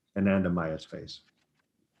 Ananda Maya's face.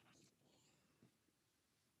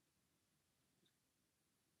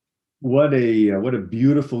 What a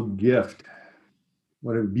beautiful gift.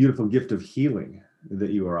 What a beautiful gift of healing that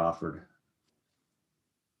you are offered.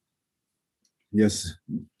 Yes,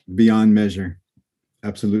 beyond measure.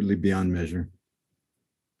 Absolutely beyond measure.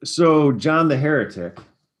 So, John the Heretic,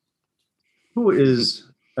 who is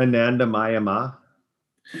Ananda Maya Ma?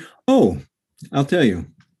 Oh, I'll tell you.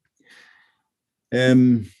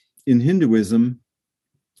 In Hinduism,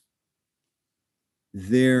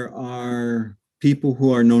 there are people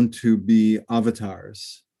who are known to be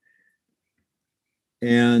avatars.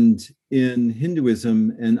 And in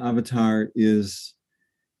Hinduism, an avatar is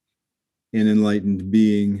an enlightened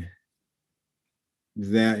being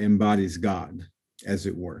that embodies God, as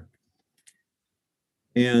it were.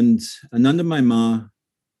 And Anandamayi Ma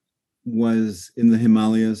was in the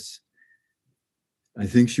Himalayas. I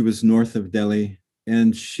think she was north of Delhi,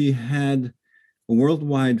 and she had a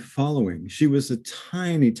worldwide following. She was a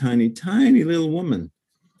tiny, tiny, tiny little woman.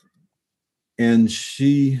 And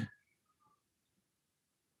she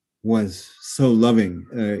was so loving.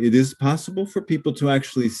 It is possible for people to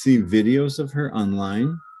actually see videos of her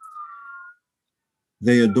online.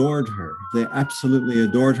 They adored her. They absolutely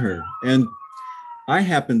adored her. And I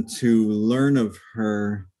happened to learn of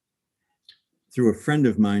her through a friend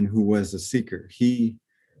of mine who was a seeker. He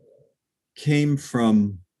came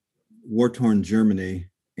from war-torn Germany,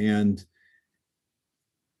 and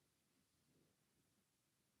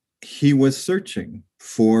he was searching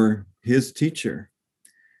for his teacher.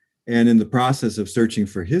 And in the process of searching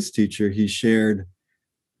for his teacher, he shared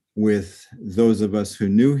with those of us who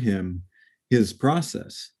knew him his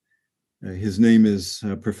process. His name is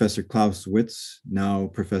Professor Klaus Witz, now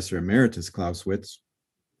Professor Emeritus Klaus Witz.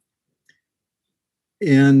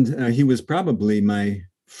 And he was probably my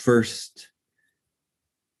first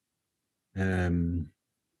kind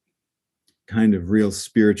of real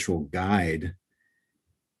spiritual guide.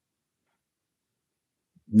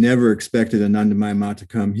 Never expected Anandamayi Ma to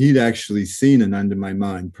come. He'd actually seen Anandamayi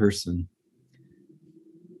Ma in person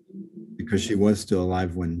because she was still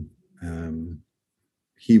alive when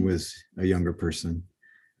he was a younger person.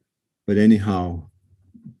 But anyhow,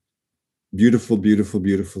 beautiful, beautiful,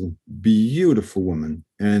 beautiful, beautiful woman.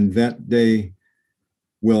 And that day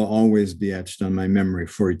will always be etched on my memory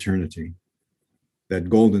for eternity. That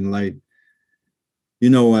golden light.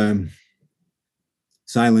 You know,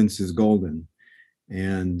 silence is golden.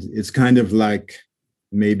 And it's kind of like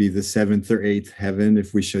maybe the seventh or eighth heaven,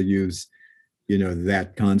 if we shall use, you know,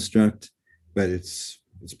 that construct. But it's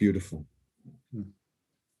beautiful.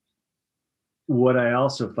 What I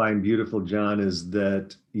also find beautiful, John, is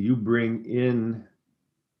that you bring in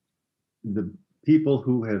the people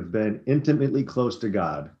who have been intimately close to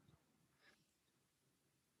God,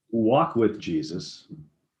 walk with Jesus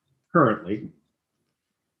currently,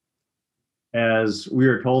 as we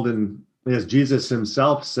are told in, as Jesus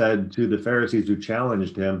himself said to the Pharisees who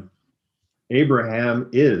challenged him, Abraham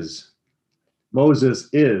is, Moses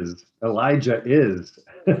is, Elijah is.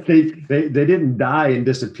 they didn't die and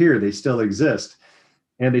disappear. They still exist,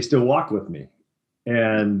 and they still walk with me.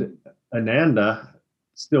 And Ananda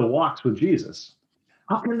still walks with Jesus.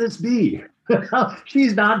 How can this be?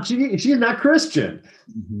 she's not Christian.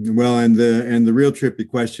 Well, and the real trippy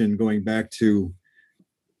question, going back to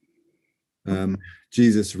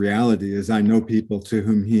Jesus' reality, is I know people to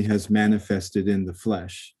whom he has manifested in the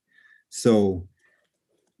flesh. So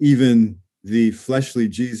even the fleshly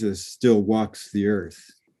Jesus still walks the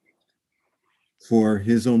earth for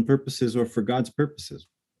his own purposes or for God's purposes.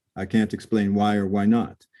 I can't explain why or why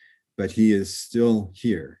not, but he is still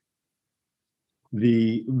here.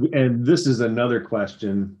 And this is another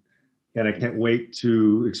question, and I can't wait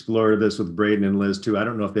to explore this with Braden and Liz too. I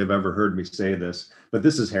don't know if they've ever heard me say this, but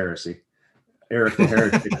this is heresy. Eric the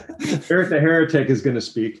Heretic. Eric the Heretic is going to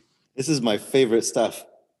speak. This is my favorite stuff.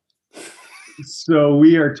 So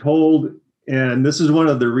we are told, and this is one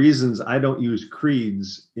of the reasons I don't use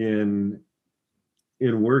creeds in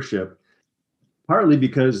worship, partly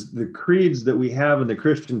because the creeds that we have in the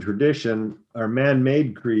Christian tradition are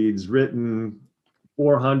man-made creeds written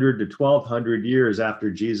 400 to 1200 years after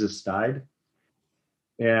Jesus died.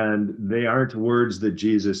 And they aren't words that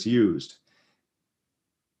Jesus used.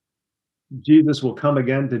 Jesus will come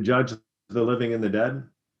again to judge the living and the dead.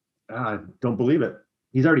 I don't believe it.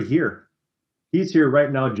 He's already here. He's here right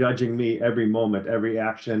now judging me every moment, every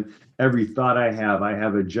action, every thought I have. I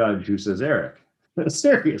have a judge who says, Eric,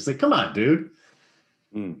 seriously, come on, dude.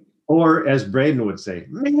 Mm. Or as Braden would say,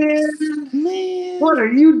 man, what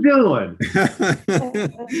are you doing?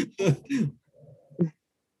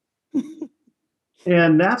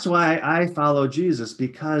 And that's why I follow Jesus,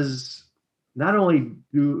 because not only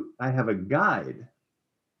do I have a guide,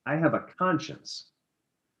 I have a conscience,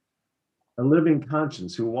 a living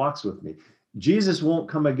conscience who walks with me. Jesus won't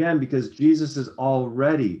come again because Jesus is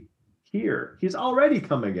already here. He's already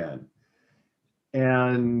come again.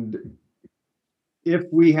 And if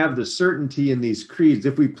we have the certainty in these creeds,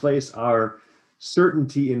 if we place our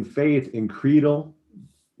certainty in faith in creedal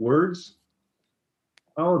words,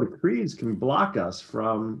 oh, the creeds can block us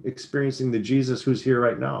from experiencing the Jesus who's here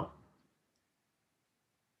right now.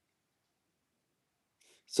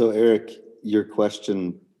 So, Eric, your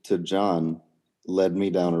question to John led me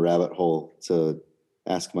down a rabbit hole to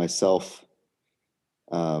ask myself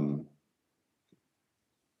 4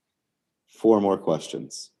 more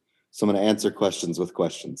questions. So I'm going to answer questions with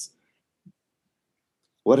questions.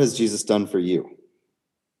 What has Jesus done for you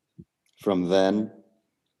from then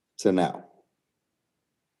to now?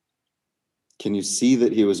 Can you see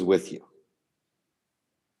that he was with you?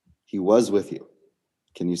 He was with you.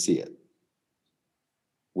 Can you see it?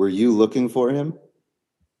 Were you looking for him?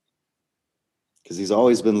 Because he's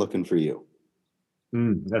always been looking for you.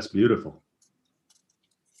 That's beautiful.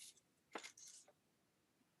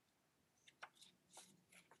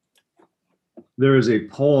 There is a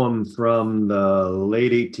poem from the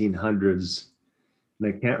late 1800s,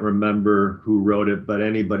 and I can't remember who wrote it, but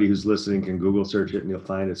anybody who's listening can Google search it and you'll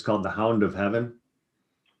find it. It's called The Hound of Heaven.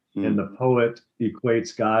 And the poet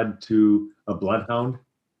equates God to a bloodhound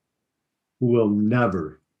who will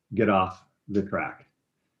never get off the track,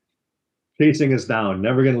 chasing us down,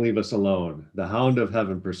 never going to leave us alone. The hound of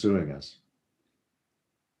heaven pursuing us.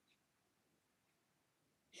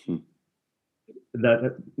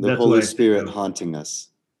 That's the Holy Spirit haunting us.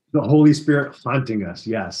 The Holy Spirit haunting us.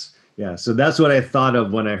 Yes. Yeah. So that's what I thought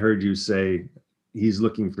of when I heard you say he's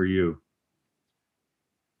looking for you.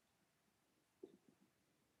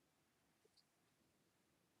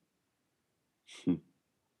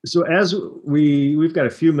 So as we've got a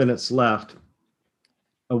few minutes left,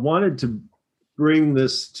 I wanted to bring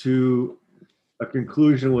this to a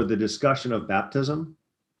conclusion with the discussion of baptism,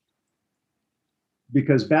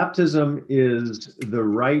 because baptism is the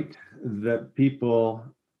rite that people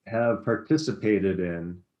have participated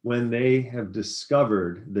in when they have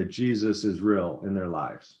discovered that Jesus is real in their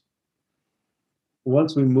lives.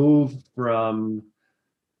 Once we move from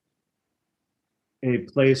a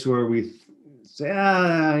place where we say,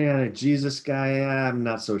 yeah, Jesus guy, I'm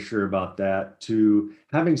not so sure about that, to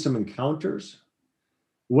having some encounters,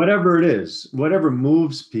 whatever it is, whatever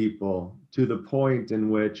moves people to the point in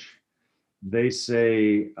which they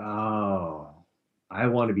say, oh, I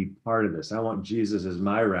want to be part of this. I want Jesus as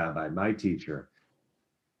my rabbi, my teacher.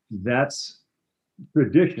 That's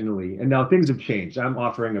traditionally, and now things have changed. I'm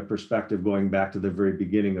offering a perspective going back to the very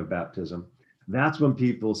beginning of baptism. That's when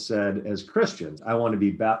people said, as Christians, I want to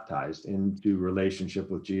be baptized into relationship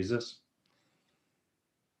with Jesus.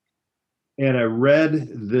 And I read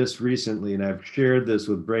this recently, and I've shared this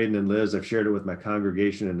with Braden and Liz. I've shared it with my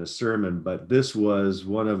congregation in a sermon, but this was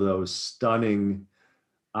one of those stunning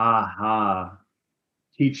aha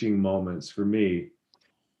teaching moments for me.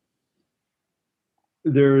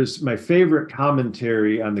 There's my favorite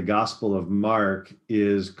commentary on the Gospel of Mark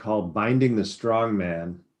is called Binding the Strong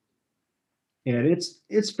Man. And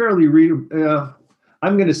it's fairly readable.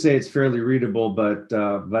 I'm going to say it's fairly readable, but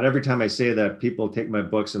every time I say that, people take my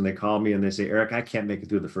books and they call me and they say, Eric, I can't make it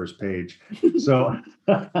through the first page. So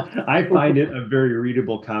I find it a very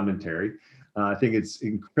readable commentary. I think it's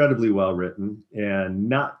incredibly well written and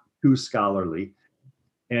not too scholarly.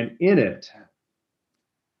 And in it,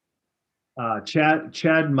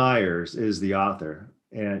 Chad Myers is the author,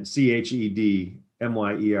 and Chedmyers.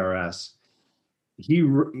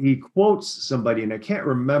 He quotes somebody, and I can't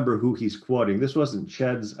remember who he's quoting. This wasn't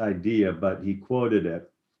Chad's idea, but he quoted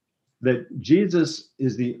it, that Jesus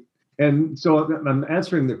is and so I'm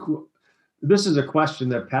answering this is a question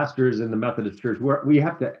that pastors in the Methodist Church, where we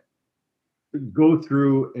have to go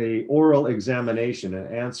through a oral examination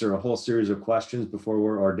and answer a whole series of questions before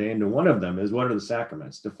we're ordained. And one of them is, what are the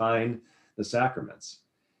sacraments? Define the sacraments.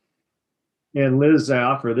 And Liz, I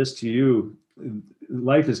offer this to you.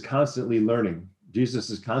 Life is constantly learning. Jesus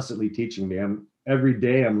is constantly teaching me. Every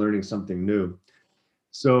day I'm learning something new.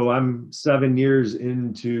 So I'm 7 years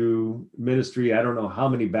into ministry. I don't know how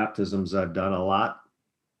many baptisms I've done, a lot.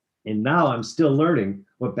 And now I'm still learning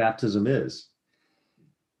what baptism is.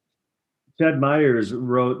 Chad Myers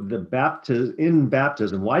wrote in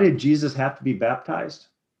baptism, why did Jesus have to be baptized?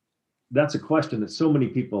 That's a question that so many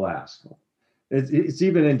people ask. It's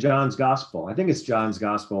even in John's gospel. I think it's John's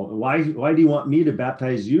gospel. Why do you want me to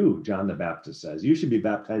baptize you? John the Baptist says, you should be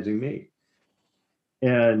baptizing me.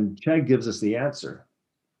 And Chad gives us the answer.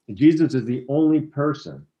 Jesus is the only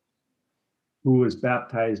person who was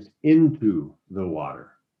baptized into the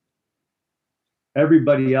water.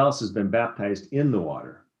 Everybody else has been baptized in the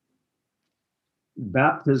water.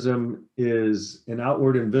 Baptism is an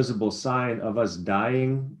outward and visible sign of us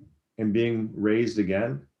dying and being raised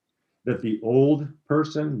again, that the old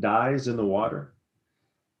person dies in the water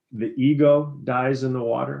the ego dies in the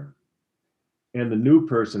water and the new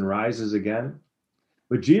person rises again.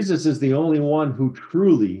 But Jesus is the only one who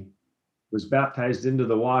truly was baptized into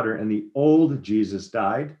the water, and the old Jesus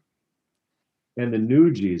died, and the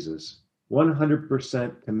new Jesus,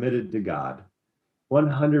 100% committed to God,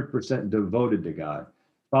 100% devoted to God.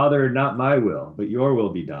 Father, not my will, but your will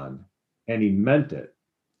be done. And he meant it,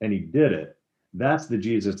 and he did it. That's the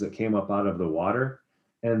Jesus that came up out of the water.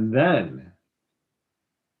 And then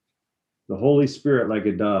the Holy Spirit, like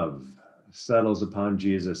a dove, settles upon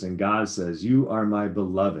Jesus, and God says, "You are my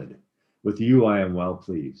beloved. With you I am well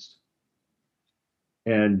pleased."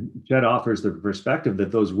 And Chet offers the perspective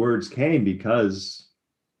that those words came because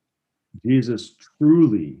Jesus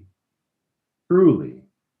truly, truly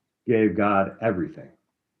gave God everything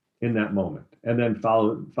in that moment, and then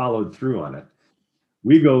followed through on it.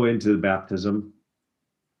 We go into baptism,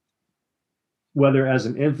 whether as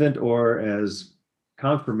an infant or as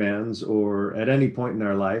confirmands or at any point in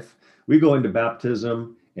our life, we go into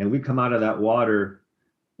baptism and we come out of that water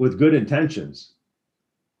with good intentions,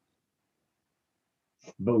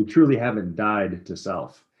 but we truly haven't died to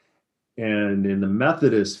self. And in the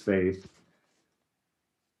Methodist faith,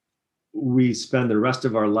 we spend the rest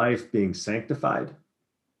of our life being sanctified.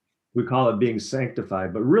 We call it being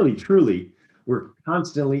sanctified, but really, truly, we're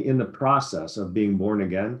constantly in the process of being born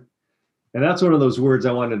again. And that's one of those words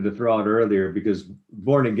I wanted to throw out earlier, because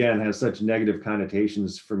born again has such negative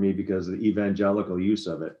connotations for me because of the evangelical use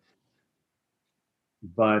of it.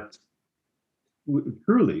 But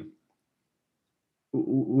truly,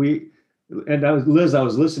 and Liz, I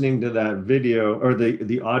was listening to that video or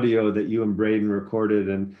the audio that you and Braden recorded,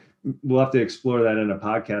 and we'll have to explore that in a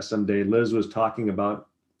podcast someday. Liz was talking about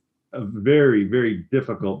a very, very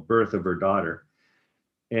difficult birth of her daughter.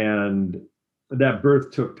 And that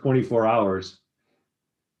birth took 24 hours.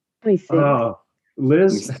 26.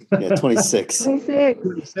 Liz? Yeah, 26.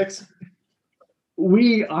 26.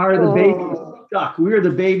 We are the babies stuck. We are the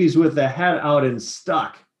babies with the head out and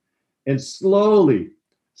stuck. And slowly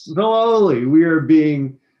we are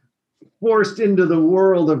being forced into the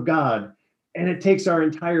world of God. And it takes our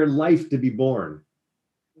entire life to be born.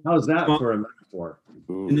 How's that for a metaphor?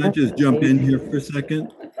 Can I just jump in here for a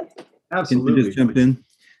second? Absolutely. Can I just jump in?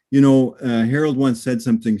 You know, Harold once said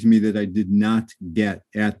something to me that I did not get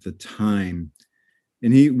at the time.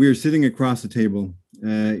 And we were sitting across the table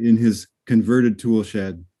in his converted tool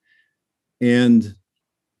shed. And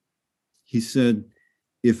he said,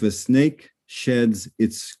 if a snake sheds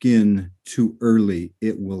its skin too early,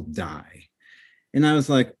 it will die. And I was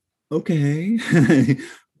like, okay.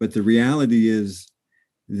 But the reality is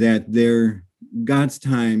that God's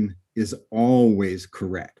time is always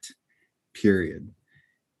correct, period.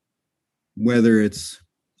 Whether it's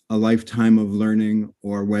a lifetime of learning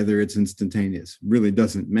or whether it's instantaneous, really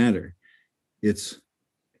doesn't matter. It's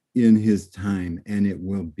in his time, and it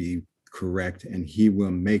will be correct, and he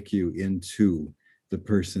will make you into the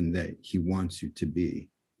person that he wants you to be.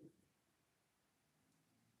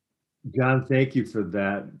 John, thank you for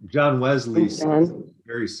that. John Wesley said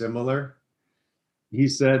very similar. He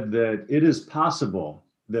said that it is possible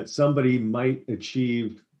that somebody might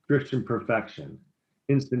achieve Christian perfection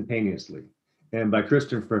instantaneously. And by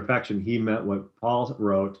Christian perfection, he meant what Paul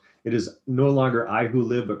wrote: it is no longer I who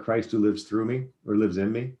live, but Christ who lives through me or lives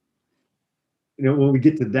in me. You know, when we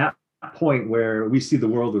get to that point where we see the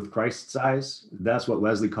world with Christ's eyes, that's what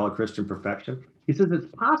Wesley called Christian perfection. He says it's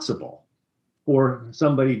possible for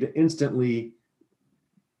somebody to instantly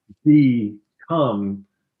become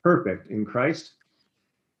perfect in Christ,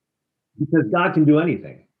 because God can do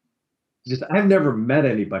anything. Just I've never met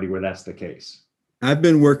anybody where that's the case. I've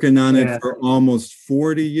been working on it for almost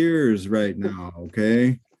 40 years right now,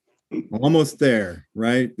 okay? Almost there,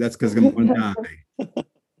 right? That's because I'm going to die.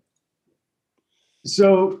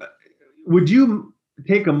 So would you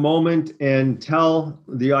take a moment and tell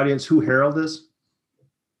the audience who Harold is?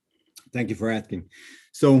 Thank you for asking.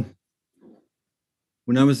 So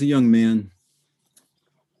when I was a young man,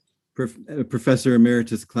 Professor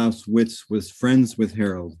Emeritus Klaus Witz was friends with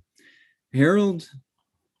Harold. Harold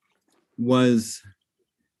was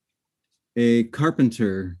a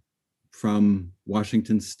carpenter from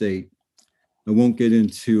Washington State. I won't get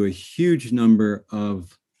into a huge number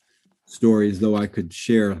of stories, though I could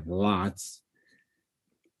share lots.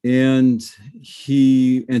 And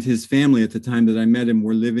he and his family at the time that I met him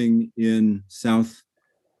were living in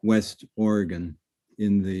Southwest Oregon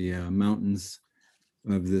in the mountains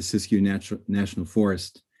of the Siskiyou National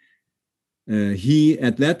Forest.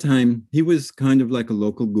 At that time, he was kind of like a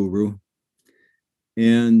local guru.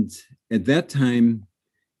 And at that time,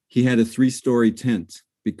 he had a 3-story tent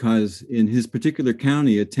because in his particular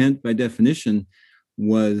county, a tent by definition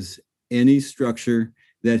was any structure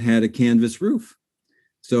that had a canvas roof.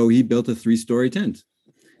 So he built a 3-story tent.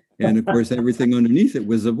 And of course, everything underneath it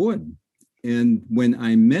was of wood. And when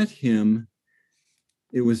I met him,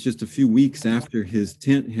 it was just a few weeks after his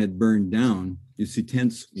tent had burned down. You see,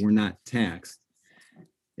 tents were not taxed.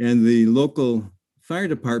 And the local fire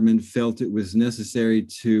department felt it was necessary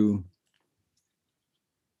to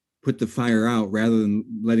put the fire out rather than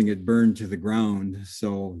letting it burn to the ground.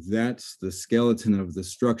 So that's the skeleton of the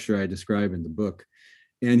structure I describe in the book.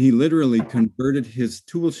 And he literally converted his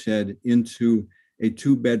tool shed into a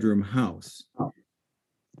 2-bedroom house.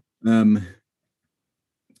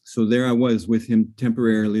 So there I was with him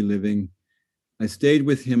temporarily living. I stayed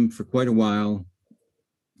with him for quite a while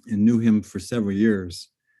and knew him for several years.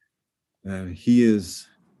 He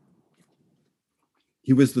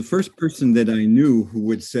was the first person that I knew who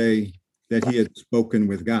would say that he had spoken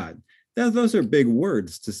with God. Those are big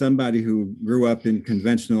words to somebody who grew up in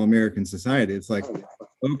conventional American society. It's like,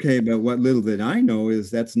 okay, but what little that I know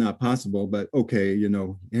is that's not possible. But okay,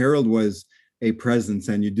 Harold was a presence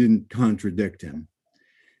and you didn't contradict him.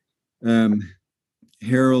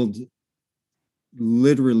 Harold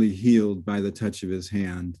literally healed by the touch of his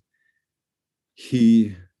hand.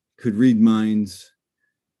 He could read minds.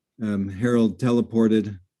 Harold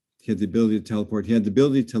teleported. He had the ability to teleport. He had the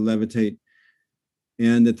ability to levitate.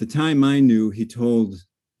 And at the time I knew, he told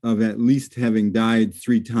of at least having died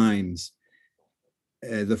 3 times.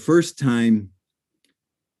 The first time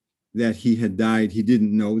that he had died, he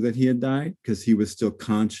didn't know that he had died because he was still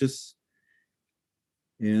conscious.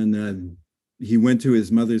 And he went to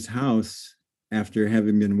his mother's house after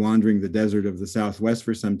having been wandering the desert of the Southwest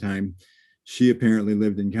for some time. She apparently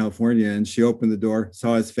lived in California, and she opened the door,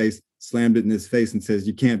 saw his face, slammed it in his face and says,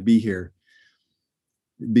 "You can't be here."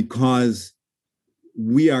 Because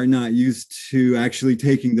we are not used to actually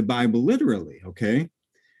taking the Bible literally, okay?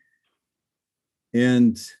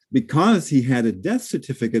 And because he had a death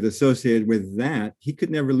certificate associated with that, he could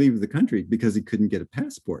never leave the country because he couldn't get a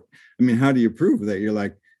passport. I mean, how do you prove that? You're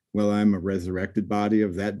like, well, I'm a resurrected body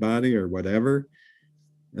of that body or whatever.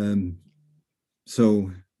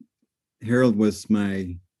 So Harold was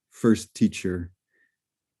my first teacher.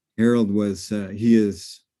 Harold he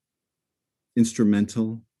is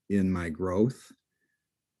instrumental in my growth.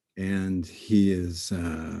 And he is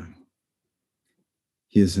an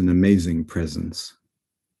amazing presence.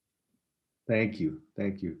 Thank you.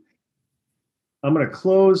 Thank you. I'm going to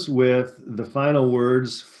close with the final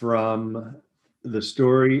words from the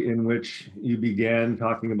story in which you began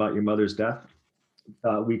talking about your mother's death.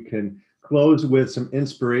 We can close with some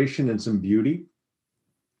inspiration and some beauty.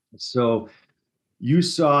 So you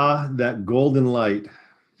saw that golden light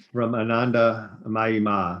from Ananda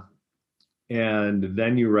Mayima. And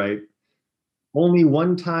then you write, only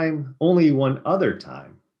one other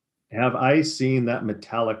time have I seen that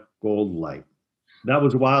metallic gold light. That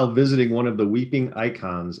was while visiting one of the weeping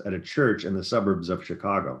icons at a church in the suburbs of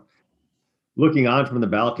Chicago. Looking on from the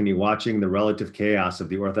balcony, watching the relative chaos of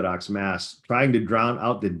the Orthodox Mass, trying to drown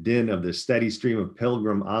out the din of the steady stream of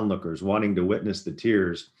pilgrim onlookers wanting to witness the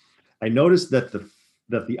tears, I noticed that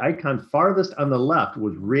the icon farthest on the left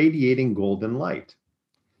was radiating golden light.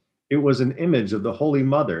 It was an image of the Holy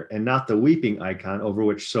Mother and not the weeping icon over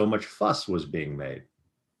which so much fuss was being made.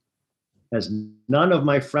 As none of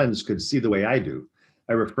my friends could see the way I do,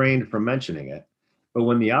 I refrained from mentioning it. But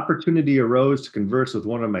when the opportunity arose to converse with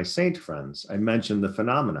one of my saint friends, I mentioned the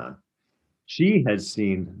phenomenon. She had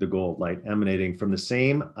seen the gold light emanating from the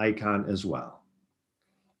same icon as well.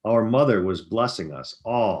 Our mother was blessing us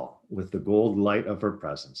all with the gold light of her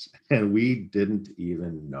presence, and we didn't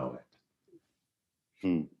even know it.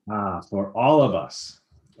 For all of us,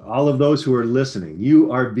 all of those who are listening,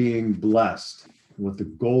 you are being blessed with the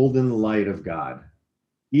golden light of God,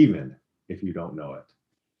 even if you don't know it.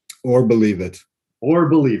 Or believe it.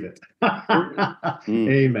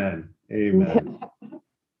 Amen. Amen.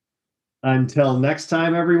 Until next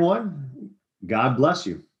time, everyone, God bless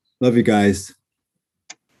you. Love you guys.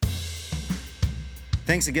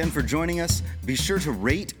 Thanks again for joining us. Be sure to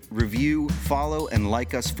rate, review, follow, and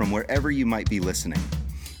like us from wherever you might be listening.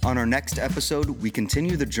 On our next episode, we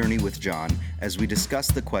continue the journey with John as we discuss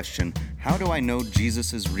the question, how do I know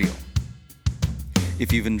Jesus is real?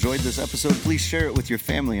 If you've enjoyed this episode, please share it with your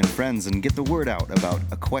family and friends and get the word out about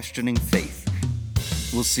a questioning faith.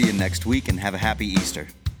 We'll see you next week and have a happy Easter.